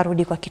polisi?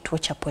 Utarudi kwa kituo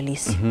cha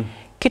polisi.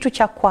 Kitu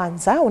cha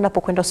kwanza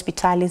unapokwenda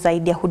hospitali,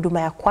 zaidi ya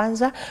huduma ya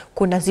kwanza,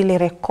 kuna zile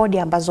rekodi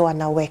ambazo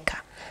wanaweka.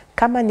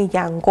 Kama ni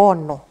ya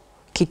ngono,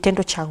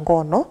 kitendo cha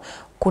ngono,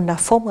 kuna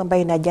fomu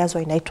ambayo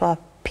inajazwa inaitwa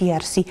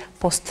PRC,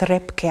 Post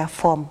Rape Care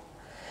Form.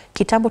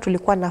 Kitambo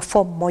tulikuwa na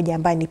form moja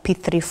ambayo ni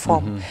P3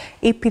 form.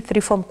 Hii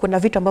P3 form kuna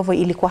vitu ambavyo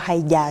ilikuwa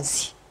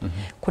haijazi.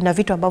 Kuna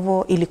vitu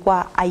ambavyo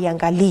ilikuwa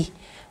haiangalii.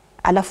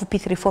 Alafu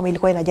P3 form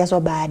ilikuwa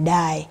inajazwa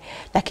baadaye.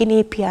 Lakini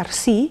hii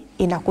PRC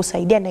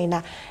inakusaidia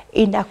na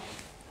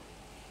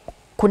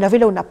kuna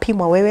vile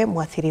unapimwa wewe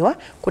mwathiriwa,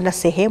 kuna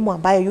sehemu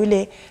ambayo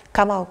yule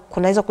kama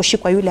kunaweza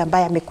kushikwa yule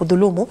ambaye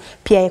amekudhulumu,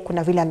 pia yeye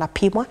kuna vile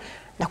anapimwa,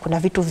 na kuna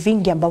vitu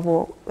vingi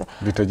ambavyo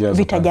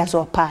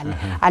vitajazwa pale.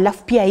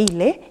 Alafu pia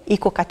ile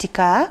iko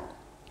katika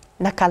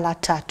nakala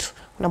 3.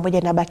 Kuna moja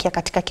inabakia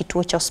katika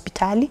kituo cha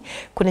hospitali,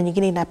 kuna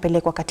nyingine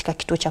inapelekwa katika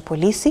kituo cha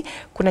polisi,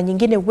 kuna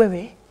nyingine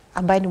wewe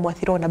ambaye ni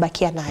mwathiriwa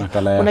unabakia nayo.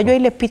 Unajua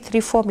ile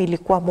P3 form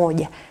ilikuwa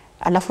moja,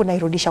 alafu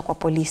nairudisha kwa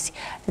polisi.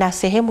 Na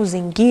sehemu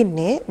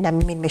zingine, na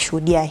mimi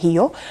nimeshuhudia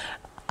hiyo,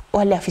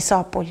 wale afisa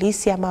wa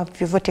polisi ama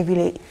vyovyote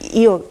vile,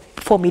 hiyo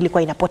form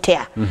ilikuwa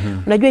inapotea.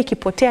 Unajua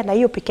ikipotea, na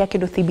hiyo peke yake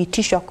ndio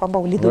thibitisho kwamba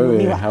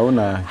ulidhulumiwa.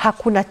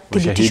 Hakuna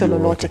thibitisho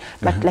lolote.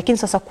 Lakini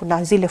sasa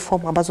kuna zile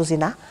form ambazo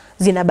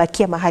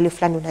zinabakia mahali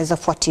fulani, unaweza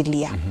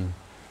fuatilia.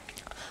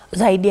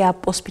 Zaidi ya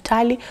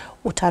hospitali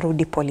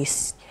utarudi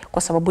polisi,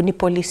 kwa sababu ni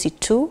polisi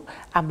tu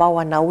ambao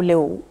wana ule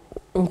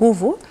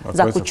nguvu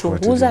za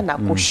kuchunguza na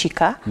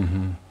kushika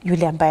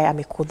yule ambaye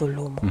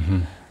amekudhulumu.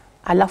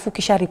 Alafu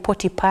kisha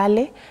ripoti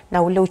pale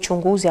na ule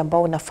uchunguzi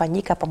ambao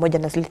unafanyika pamoja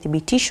na zile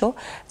thibitisho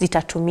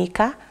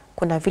zitatumika.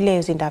 Kuna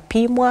vile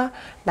zinapimwa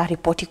na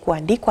ripoti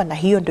kuandikwa, na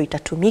hiyo ndio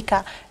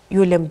itatumika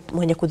yule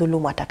mwenye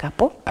kudhulumu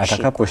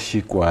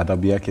atakaposhikwa.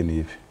 Adhabu yake ni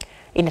hivi?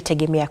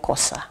 Inategemea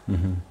kosa.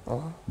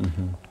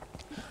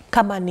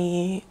 Kama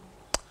ni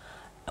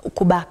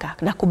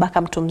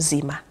kubaka mtu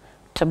mzima,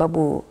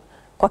 sababu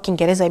kwa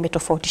Kiingereza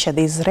imetofautisha,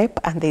 there is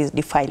rape and there is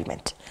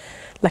defilement,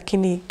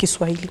 lakini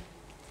Kiswahili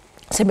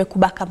sema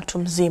kubaka mtu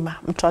mzima,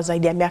 mtu wa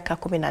zaidi ya miaka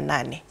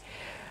 18.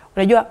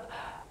 Unajua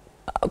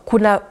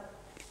kuna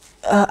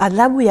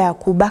adhabu ya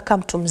kubaka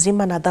mtu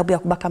mzima na adhabu ya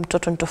kubaka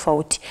mtoto ni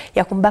tofauti.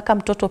 Ya kumbaka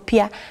mtoto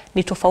pia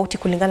ni tofauti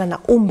kulingana na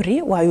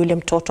umri wa yule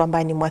mtoto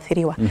ambaye ni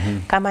mwathiriwa.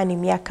 Kama ni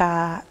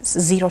miaka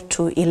 0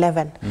 to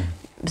 11,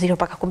 0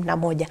 mpaka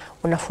 11,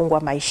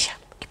 unafungwa maisha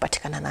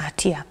ukipatikana na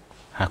hatia.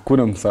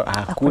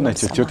 Hakuna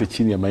chochote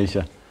chini ya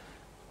maisha.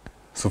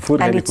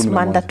 And it's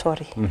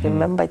mandatory.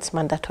 Remember, it's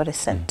mandatory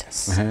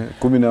sentence.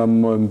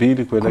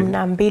 12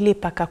 kuelekea 12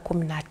 mpaka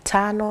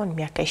 15 ni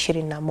miaka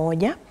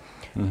 21.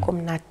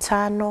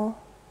 15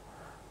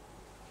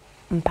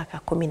 mpaka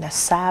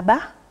 17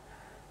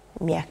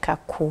 miaka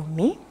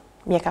 10.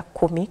 Miaka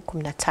 10,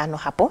 15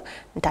 hapo.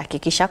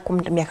 Nitahakikisha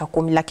miaka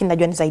 10, lakini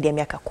najua ni zaidi ya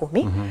miaka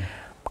 10.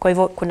 Kwa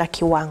hivyo kuna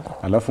kiwango.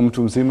 Alafu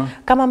mtu mzima?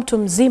 Kama mtu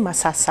mzima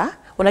sasa,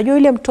 unajua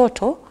yule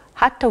mtoto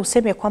hata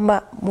useme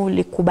kwamba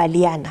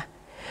mulikubaliana,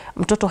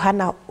 mtoto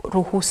hana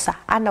ruhusa,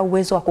 hana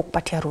uwezo wa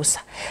kukupatia ruhusa.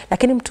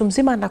 Lakini mtu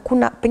mzima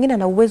pengine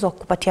ana uwezo wa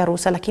kukupatia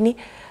ruhusa, lakini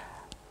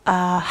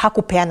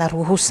hakupeana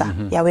ruhusa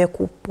ya wewe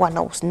kuwa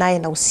naye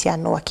na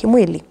uhusiano wa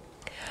kimwili.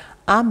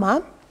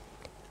 Ama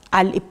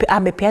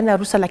amepeana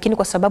ruhusa, lakini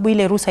kwa sababu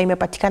ile ruhusa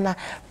imepatikana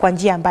kwa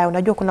njia ambayo,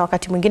 unajua kuna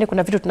wakati mwingine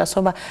kuna vitu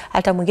tunasoma,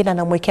 hata mwingine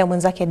anamwekea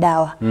mwenzake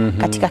dawa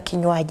katika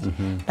kinywaji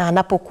na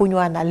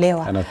anapokunywa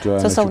analewa.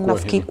 Sasa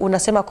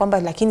unasema kwamba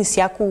lakini si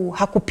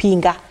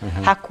hakupinga,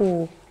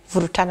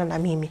 hakuvurutana na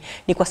mimi.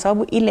 Ni kwa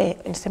sababu ile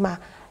nasema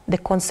the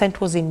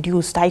consent was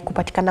induced,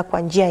 haikupatikana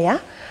kwa njia ya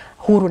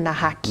huru na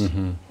haki.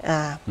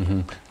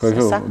 Kwa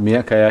hivyo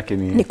miaka yake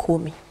ni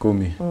 10.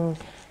 10.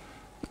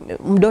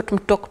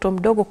 Mtoto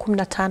mdogo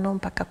 15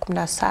 mpaka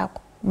 17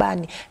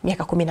 bani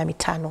miaka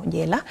 15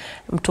 jela,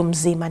 mtu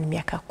mzima ni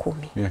miaka 10.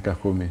 Miaka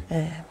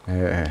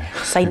 10.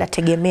 Sasa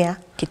inategemea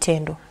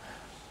kitendo.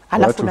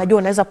 Alafu unajua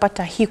unaweza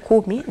pata hii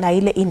 10 na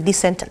ile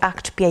indecent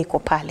act pia iko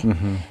pale.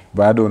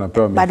 Bado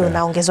unapewa bado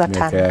unaongezwa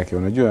 5 yake.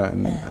 Unajua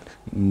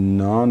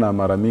naona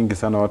mara mingi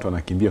sana watu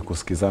wanakimbia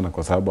kusikizana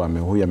kwa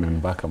sababu huyu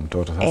amembaka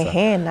mtoto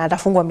sasa. Na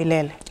atafungwa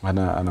milele.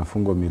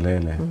 Anafungwa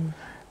milele.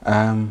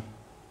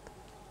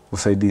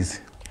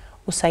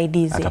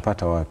 Usaidizi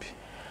atapata wapi?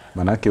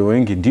 Manake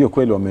wengi ndio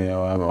kweli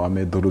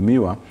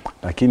wamedhulumiwa,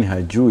 lakini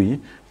hajui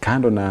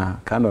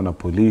kando na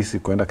polisi,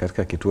 kwenda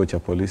katika kituo cha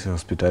polisi,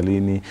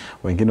 hospitalini.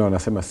 Wengine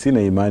wanasema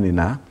sina imani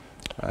na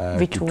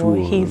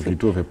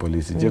vituo vya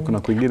polisi. Je, kuna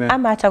kwingine?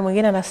 Ama hata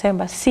mwingine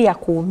anasema si ya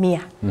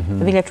kuumia.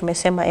 Vile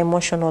tumesema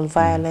emotional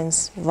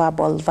violence,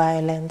 verbal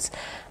violence.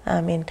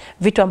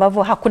 Vitu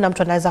ambavyo hakuna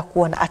mtu anaweza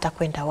kuona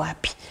atakwenda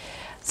wapi.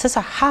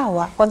 Sasa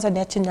hawa kwanza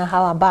niache na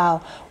hawa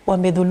ambao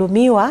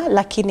wamedhulumiwa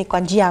lakini kwa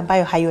njia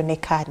ambayo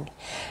haionekani.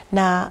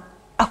 Na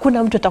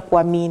hakuna mtu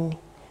atakuamini.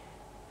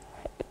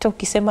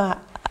 Ukisema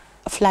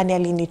fulani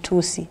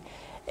alinitusi,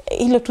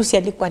 hilo tusi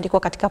alikuandikwa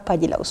katika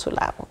paji la uso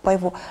lako. Kwa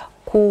hivyo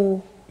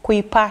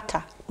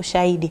kuipata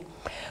ushahidi,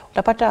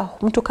 utapata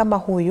mtu kama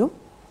huyu,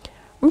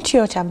 mtu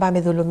yote ambaye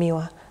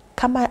amedhulumiwa,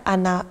 kama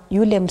ana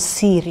yule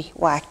msiri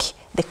wake,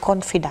 the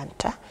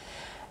confidant,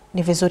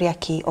 ni vizuri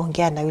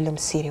akiongea na yule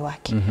msiri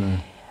wake.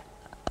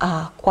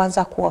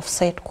 Kwanza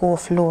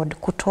ku-offload,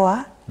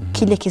 kutoa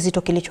kile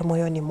kizito kilicho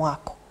moyoni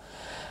mwako.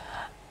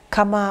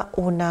 Kama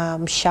una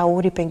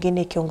mshauri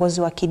pengine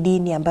kiongozi wa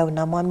kidini ambaye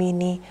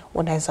unamwamini,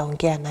 unaweza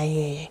ongea na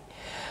yeye.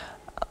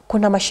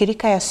 Kuna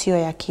mashirika yasiyo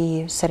ya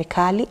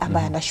kiserikali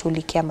ambayo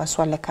yanashughulikia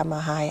masuala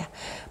kama haya.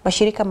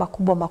 Mashirika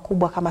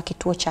makubwa kama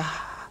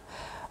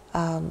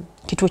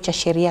kituo cha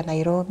sheria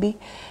Nairobi.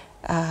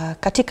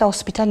 Katika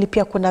hospitali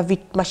pia kuna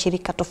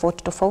mashirika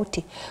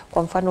tofauti.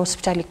 Kwa mfano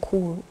hospitali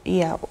kuu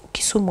ya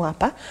Kisumu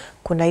hapa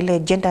kuna ile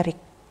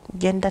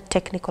Gender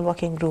Technical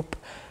Working Group.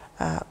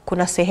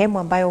 Kuna sehemu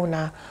ambayo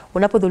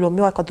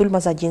unapodhulumiwa kwa dhuluma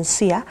za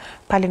jinsia,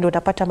 pale ndio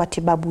unapata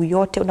matibabu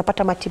yote.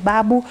 Unapata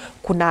matibabu,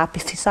 kuna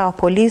afisa wa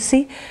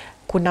polisi,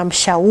 kuna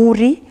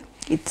mshauri.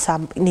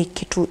 Ni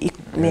kitu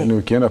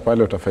ukienda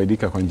pale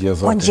utafaidika kwa njia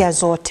zote. Kwa njia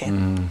zote.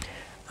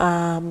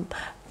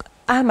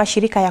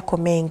 Mashirika yako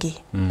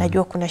mengi.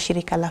 Najua kuna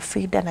shirika la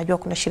FIDA, najua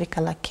kuna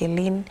shirika la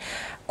Kelin,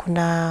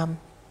 kuna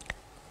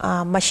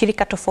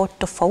mashirika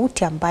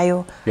tofauti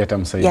ambayo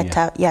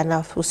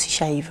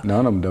yanahusisha hivyo.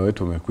 Naona muda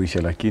wetu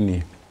umekwisha,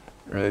 lakini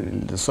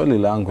swali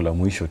langu la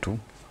mwisho tu,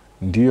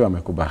 ndio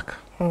amekubaka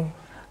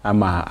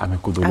ama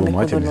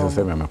amekudhulumu, acha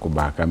niseme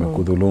amekubaka,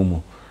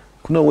 amekudhulumu,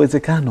 kuna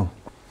uwezekano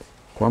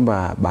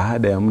kwamba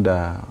baada ya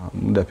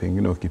muda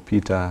pengine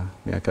ukipita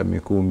miaka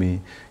 10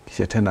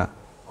 kisha tena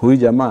huyu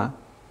jamaa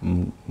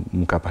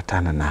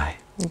mkapatana naye?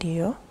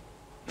 Ndio.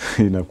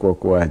 Inakuwa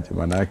kuaje?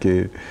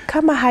 Manake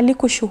kama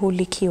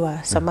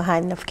halikushughulikiwa,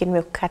 samahani nafikiri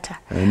nimekukata.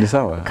 Ni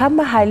sawa.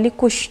 Kama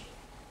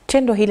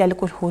tendo hili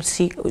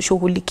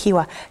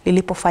halikushughulikiwa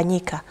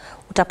lilipofanyika,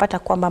 utapata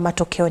kwamba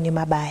matokeo ni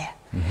mabaya.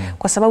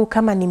 Kwa sababu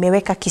kama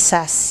nimeweka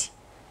kisasi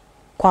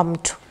kwa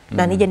mtu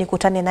na nije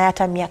nikutane naye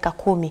hata miaka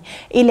 10,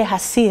 ile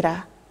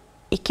hasira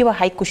ikiwa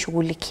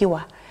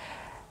haikushughulikiwa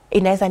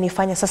inaweza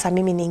nifanya sasa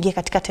mimi niingie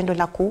katika tendo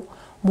la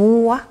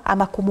kumuua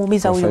ama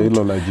kumuumiza huyo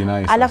mtu.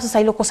 Alafu sasa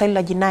hilo kosa hilo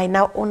la jinai,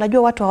 na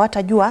unajua watu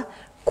hawatajua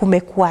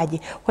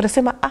kumekuaje.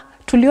 Watasema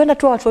tuliona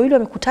tu watu wawili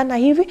wamekutana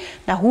hivi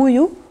na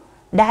huyu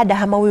dada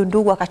ama huyu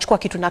ndugu akachukua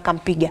kitu na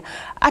akampiga.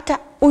 Hata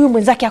huyu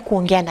mwenzake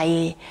hakuongea na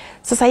yeye.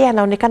 Sasa yeye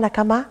anaonekana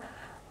kama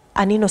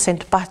an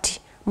innocent party,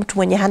 mtu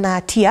mwenye hana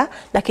hatia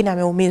lakini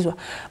ameumizwa.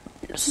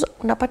 Sasa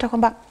unapata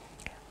kwamba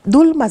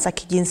dhulma za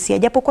kijinsia,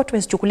 japokuwa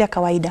tumezichukulia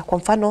kawaida, kwa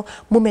mfano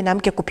mume na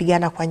mke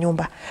kupigana kwa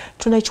nyumba,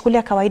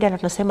 tunaichukulia kawaida na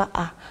tunasema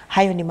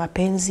hayo ni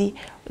mapenzi,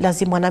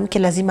 mwanamke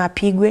lazima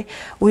apigwe,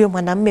 huyo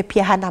mwanamume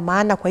pia hana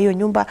maana kwa hiyo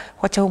nyumba,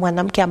 wacha huyo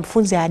mwanamke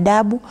amfunze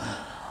adabu.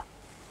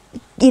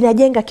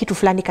 Inajenga kitu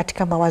fulani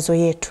katika mawazo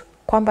yetu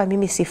kwamba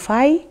mimi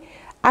sifai,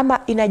 ama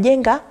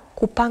inajenga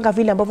kupanga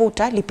vile ambavyo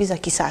utalipiza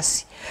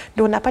kisasi.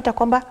 Ndio unapata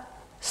kwamba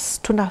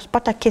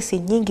tunapata kesi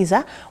nyingi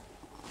za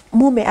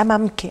mume ama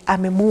mke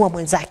amemuua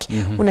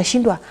mwenzake.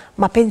 Unashindwa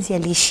mapenzi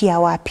yaliishia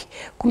wapi?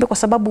 Kumbe kwa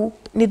sababu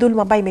ni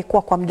dhuluma ambayo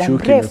imekuwa kwa muda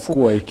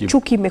mrefu,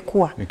 chuki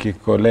imekuwa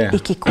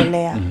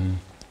ikikolea.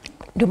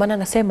 Ndio maana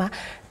nasema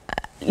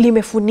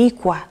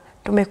limefunikwa.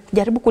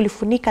 Tumejaribu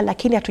kulifunika,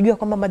 lakini hatujua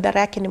kwamba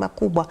madhara yake ni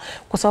makubwa,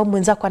 kwa sababu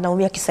mwenzako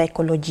anaumia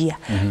kisaikolojia.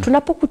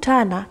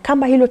 Tunapokutana,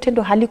 kama hilo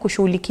tendo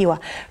halikushughulikiwa,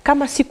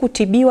 kama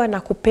sikutibiwa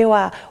na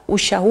kupewa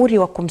ushauri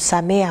wa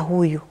kumsamea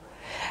huyu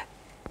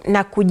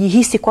na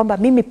kujihisi kwamba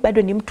mimi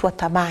bado ni mtu wa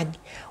thamani,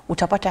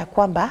 utapata ya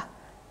kwamba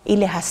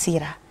ile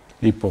hasira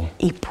ipo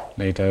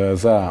na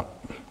itaweza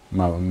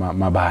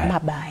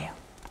mabaya.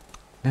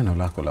 Neno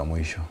lako la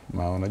mwisho,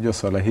 unajua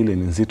swala hili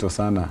ni nzito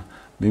sana,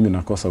 mimi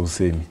nakosa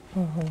usemi.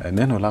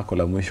 Neno lako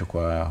la mwisho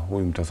kwa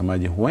huyu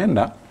mtazamaji,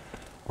 huenda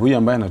huyu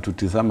ambaye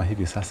anatutizama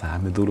hivi sasa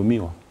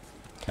amedhulumiwa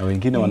na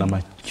wengine wana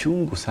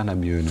machungu sana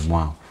mioyoni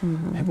mwao.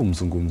 Hebu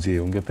mzungumzie,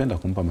 ungependa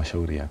kumpa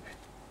mashauri yapi?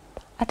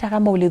 Hata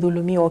kama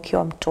ulidhulumiwa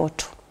ukiwa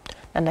mtoto,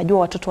 na najua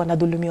watoto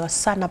wanadhulumiwa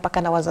sana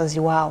mpaka na wazazi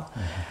wao.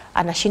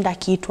 Anashinda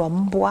akiitwa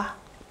mbwa,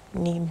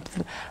 ni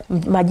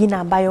majina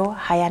ambayo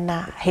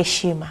hayana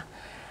heshima.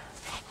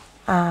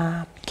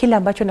 Kile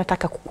ambacho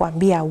nataka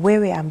kukuambia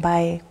wewe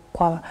ambaye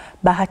kwa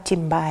bahati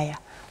mbaya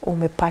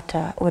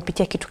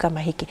umepitia kitu kama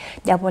hiki,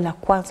 jambo la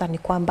kwanza ni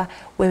kwamba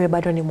wewe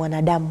bado ni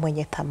mwanadamu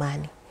mwenye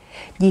thamani.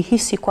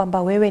 Jihisi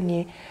kwamba wewe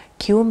ni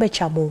kiumbe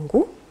cha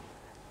Mungu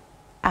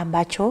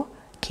ambacho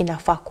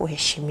kinafaa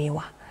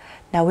kuheshimiwa,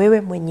 na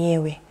wewe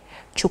mwenyewe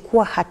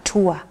chukua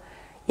hatua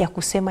ya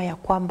kusema ya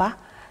kwamba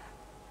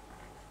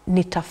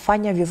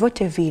nitafanya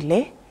vyovyote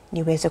vile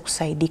niweze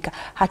kusaidika.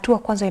 Hatua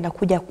kwanza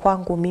inakuja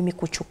kwangu mimi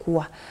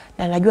kuchukua,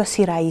 na najua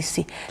si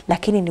rahisi,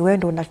 lakini ni wewe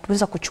ndio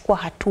unaweza kuchukua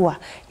hatua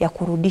ya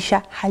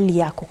kurudisha hali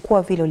yako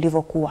kuwa vile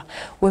ulivyokuwa.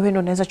 Wewe ndio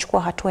unaweza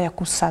chukua hatua ya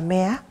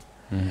kusamea.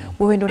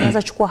 Wewe ndio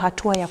unaweza chukua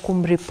hatua ya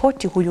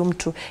kumripoti huyu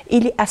mtu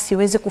ili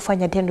asiweze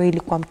kufanya tendo hili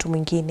kwa mtu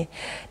mwingine.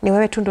 Ni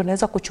wewe tu ndio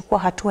unaweza kuchukua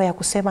hatua ya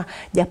kusema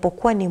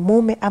japokuwa ni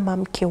mume ama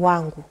mke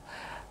wangu,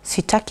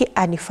 sitaki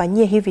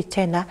anifanyie hivi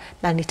tena,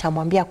 na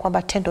nitamwambia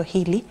kwamba tendo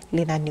hili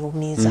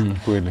linaniumiza.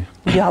 Kweli.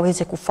 Ndio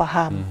aweze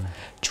kufahamu.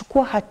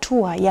 Chukua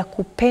hatua ya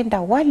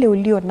kupenda wale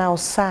ulio nao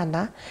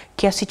sana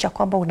kiasi cha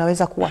kwamba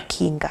unaweza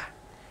kuwakinga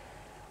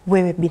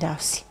wewe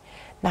binafsi.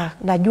 Na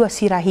najua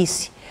si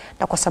rahisi,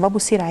 na kwa sababu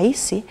si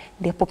rahisi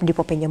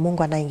ndipo penye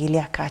Mungu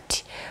anaingilia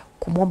kati,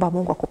 kumwomba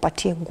Mungu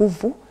akupatie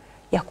nguvu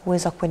ya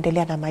kuweza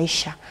kuendelea na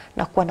maisha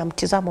na kuwa na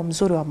mtizamo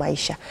mzuri wa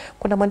maisha.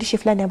 Kuna mwandishi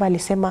fulani ambaye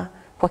alisema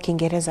kwa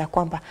Kiingereza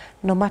kwamba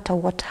no matter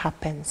what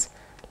happens,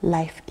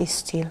 life is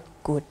still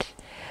good.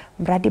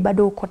 Mradi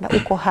bado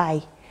uko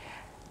hai,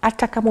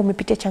 hata kama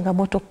umepitia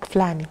changamoto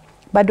fulani,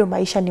 bado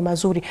maisha ni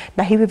mazuri,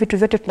 na hivi vitu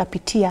vyote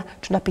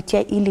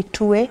tunapitia ili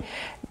tuwe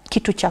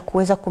kitu cha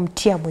kuweza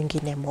kumtia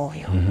mwingine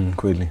moyo.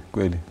 Kweli.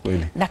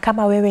 Na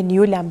kama wewe ni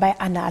yule ambaye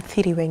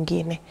anaathiri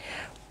wengine,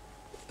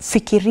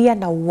 fikiria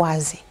na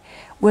uwazi.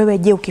 Wewe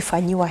je,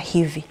 ukifanyiwa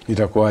hivi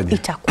itakuwaje?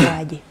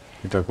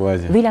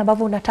 Itakuwaje? Vile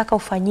ambavyo unataka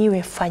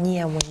ufanyiwe,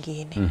 fanyia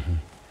mwingine.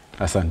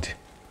 Asante.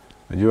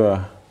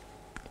 Najua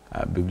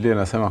Biblia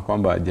inasema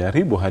kwamba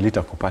jaribu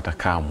halitakupata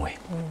kamwe.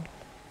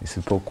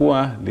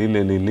 Isipokuwa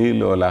lile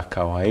lililo la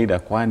kawaida,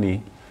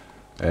 kwani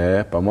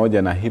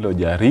pamoja na hilo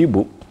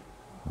jaribu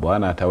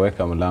Bwana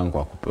ataweka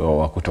mlango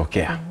wa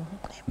kutokea.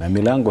 Na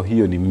milango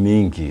hiyo ni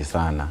mingi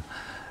sana.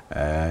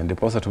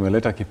 Ndiposa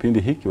tumeleta kipindi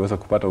hiki uweze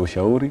kupata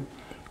ushauri,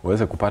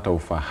 uweze kupata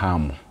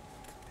ufahamu.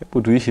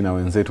 Hebu tuishi na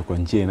wenzetu kwa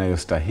njia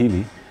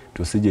inayostahili,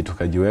 tusije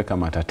tukajiweka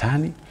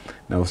matatani,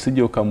 na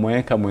usije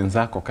ukamweka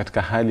mwenzako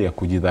katika hali ya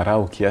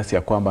kujidharau kiasi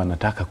ya kwamba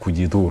anataka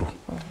kujidhuru.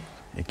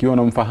 Ikiwa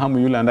unamfahamu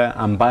yule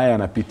ambaye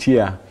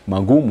anapitia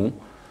magumu,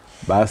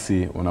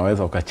 basi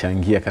unaweza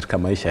ukachangia katika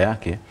maisha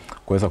yake,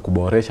 kuweza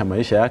kuboresha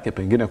maisha yake,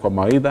 pengine kwa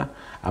mawaidha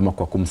ama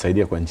kwa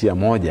kumsaidia kwa njia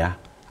moja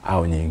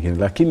au nyingine.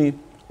 Lakini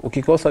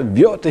ukikosa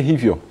vyote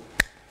hivyo,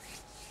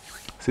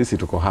 sisi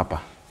tuko hapa.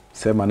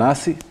 Sema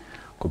nasi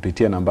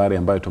kupitia nambari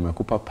ambayo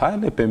tumekupa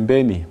pale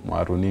pembeni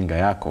mwa runinga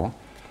yako.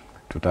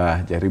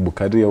 Tutajaribu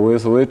kadri ya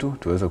uwezo wetu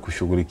tuweze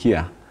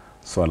kushughulikia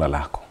swala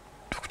lako.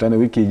 Tukutane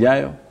wiki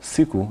ijayo,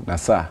 siku na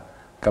saa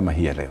kama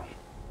hii ya leo.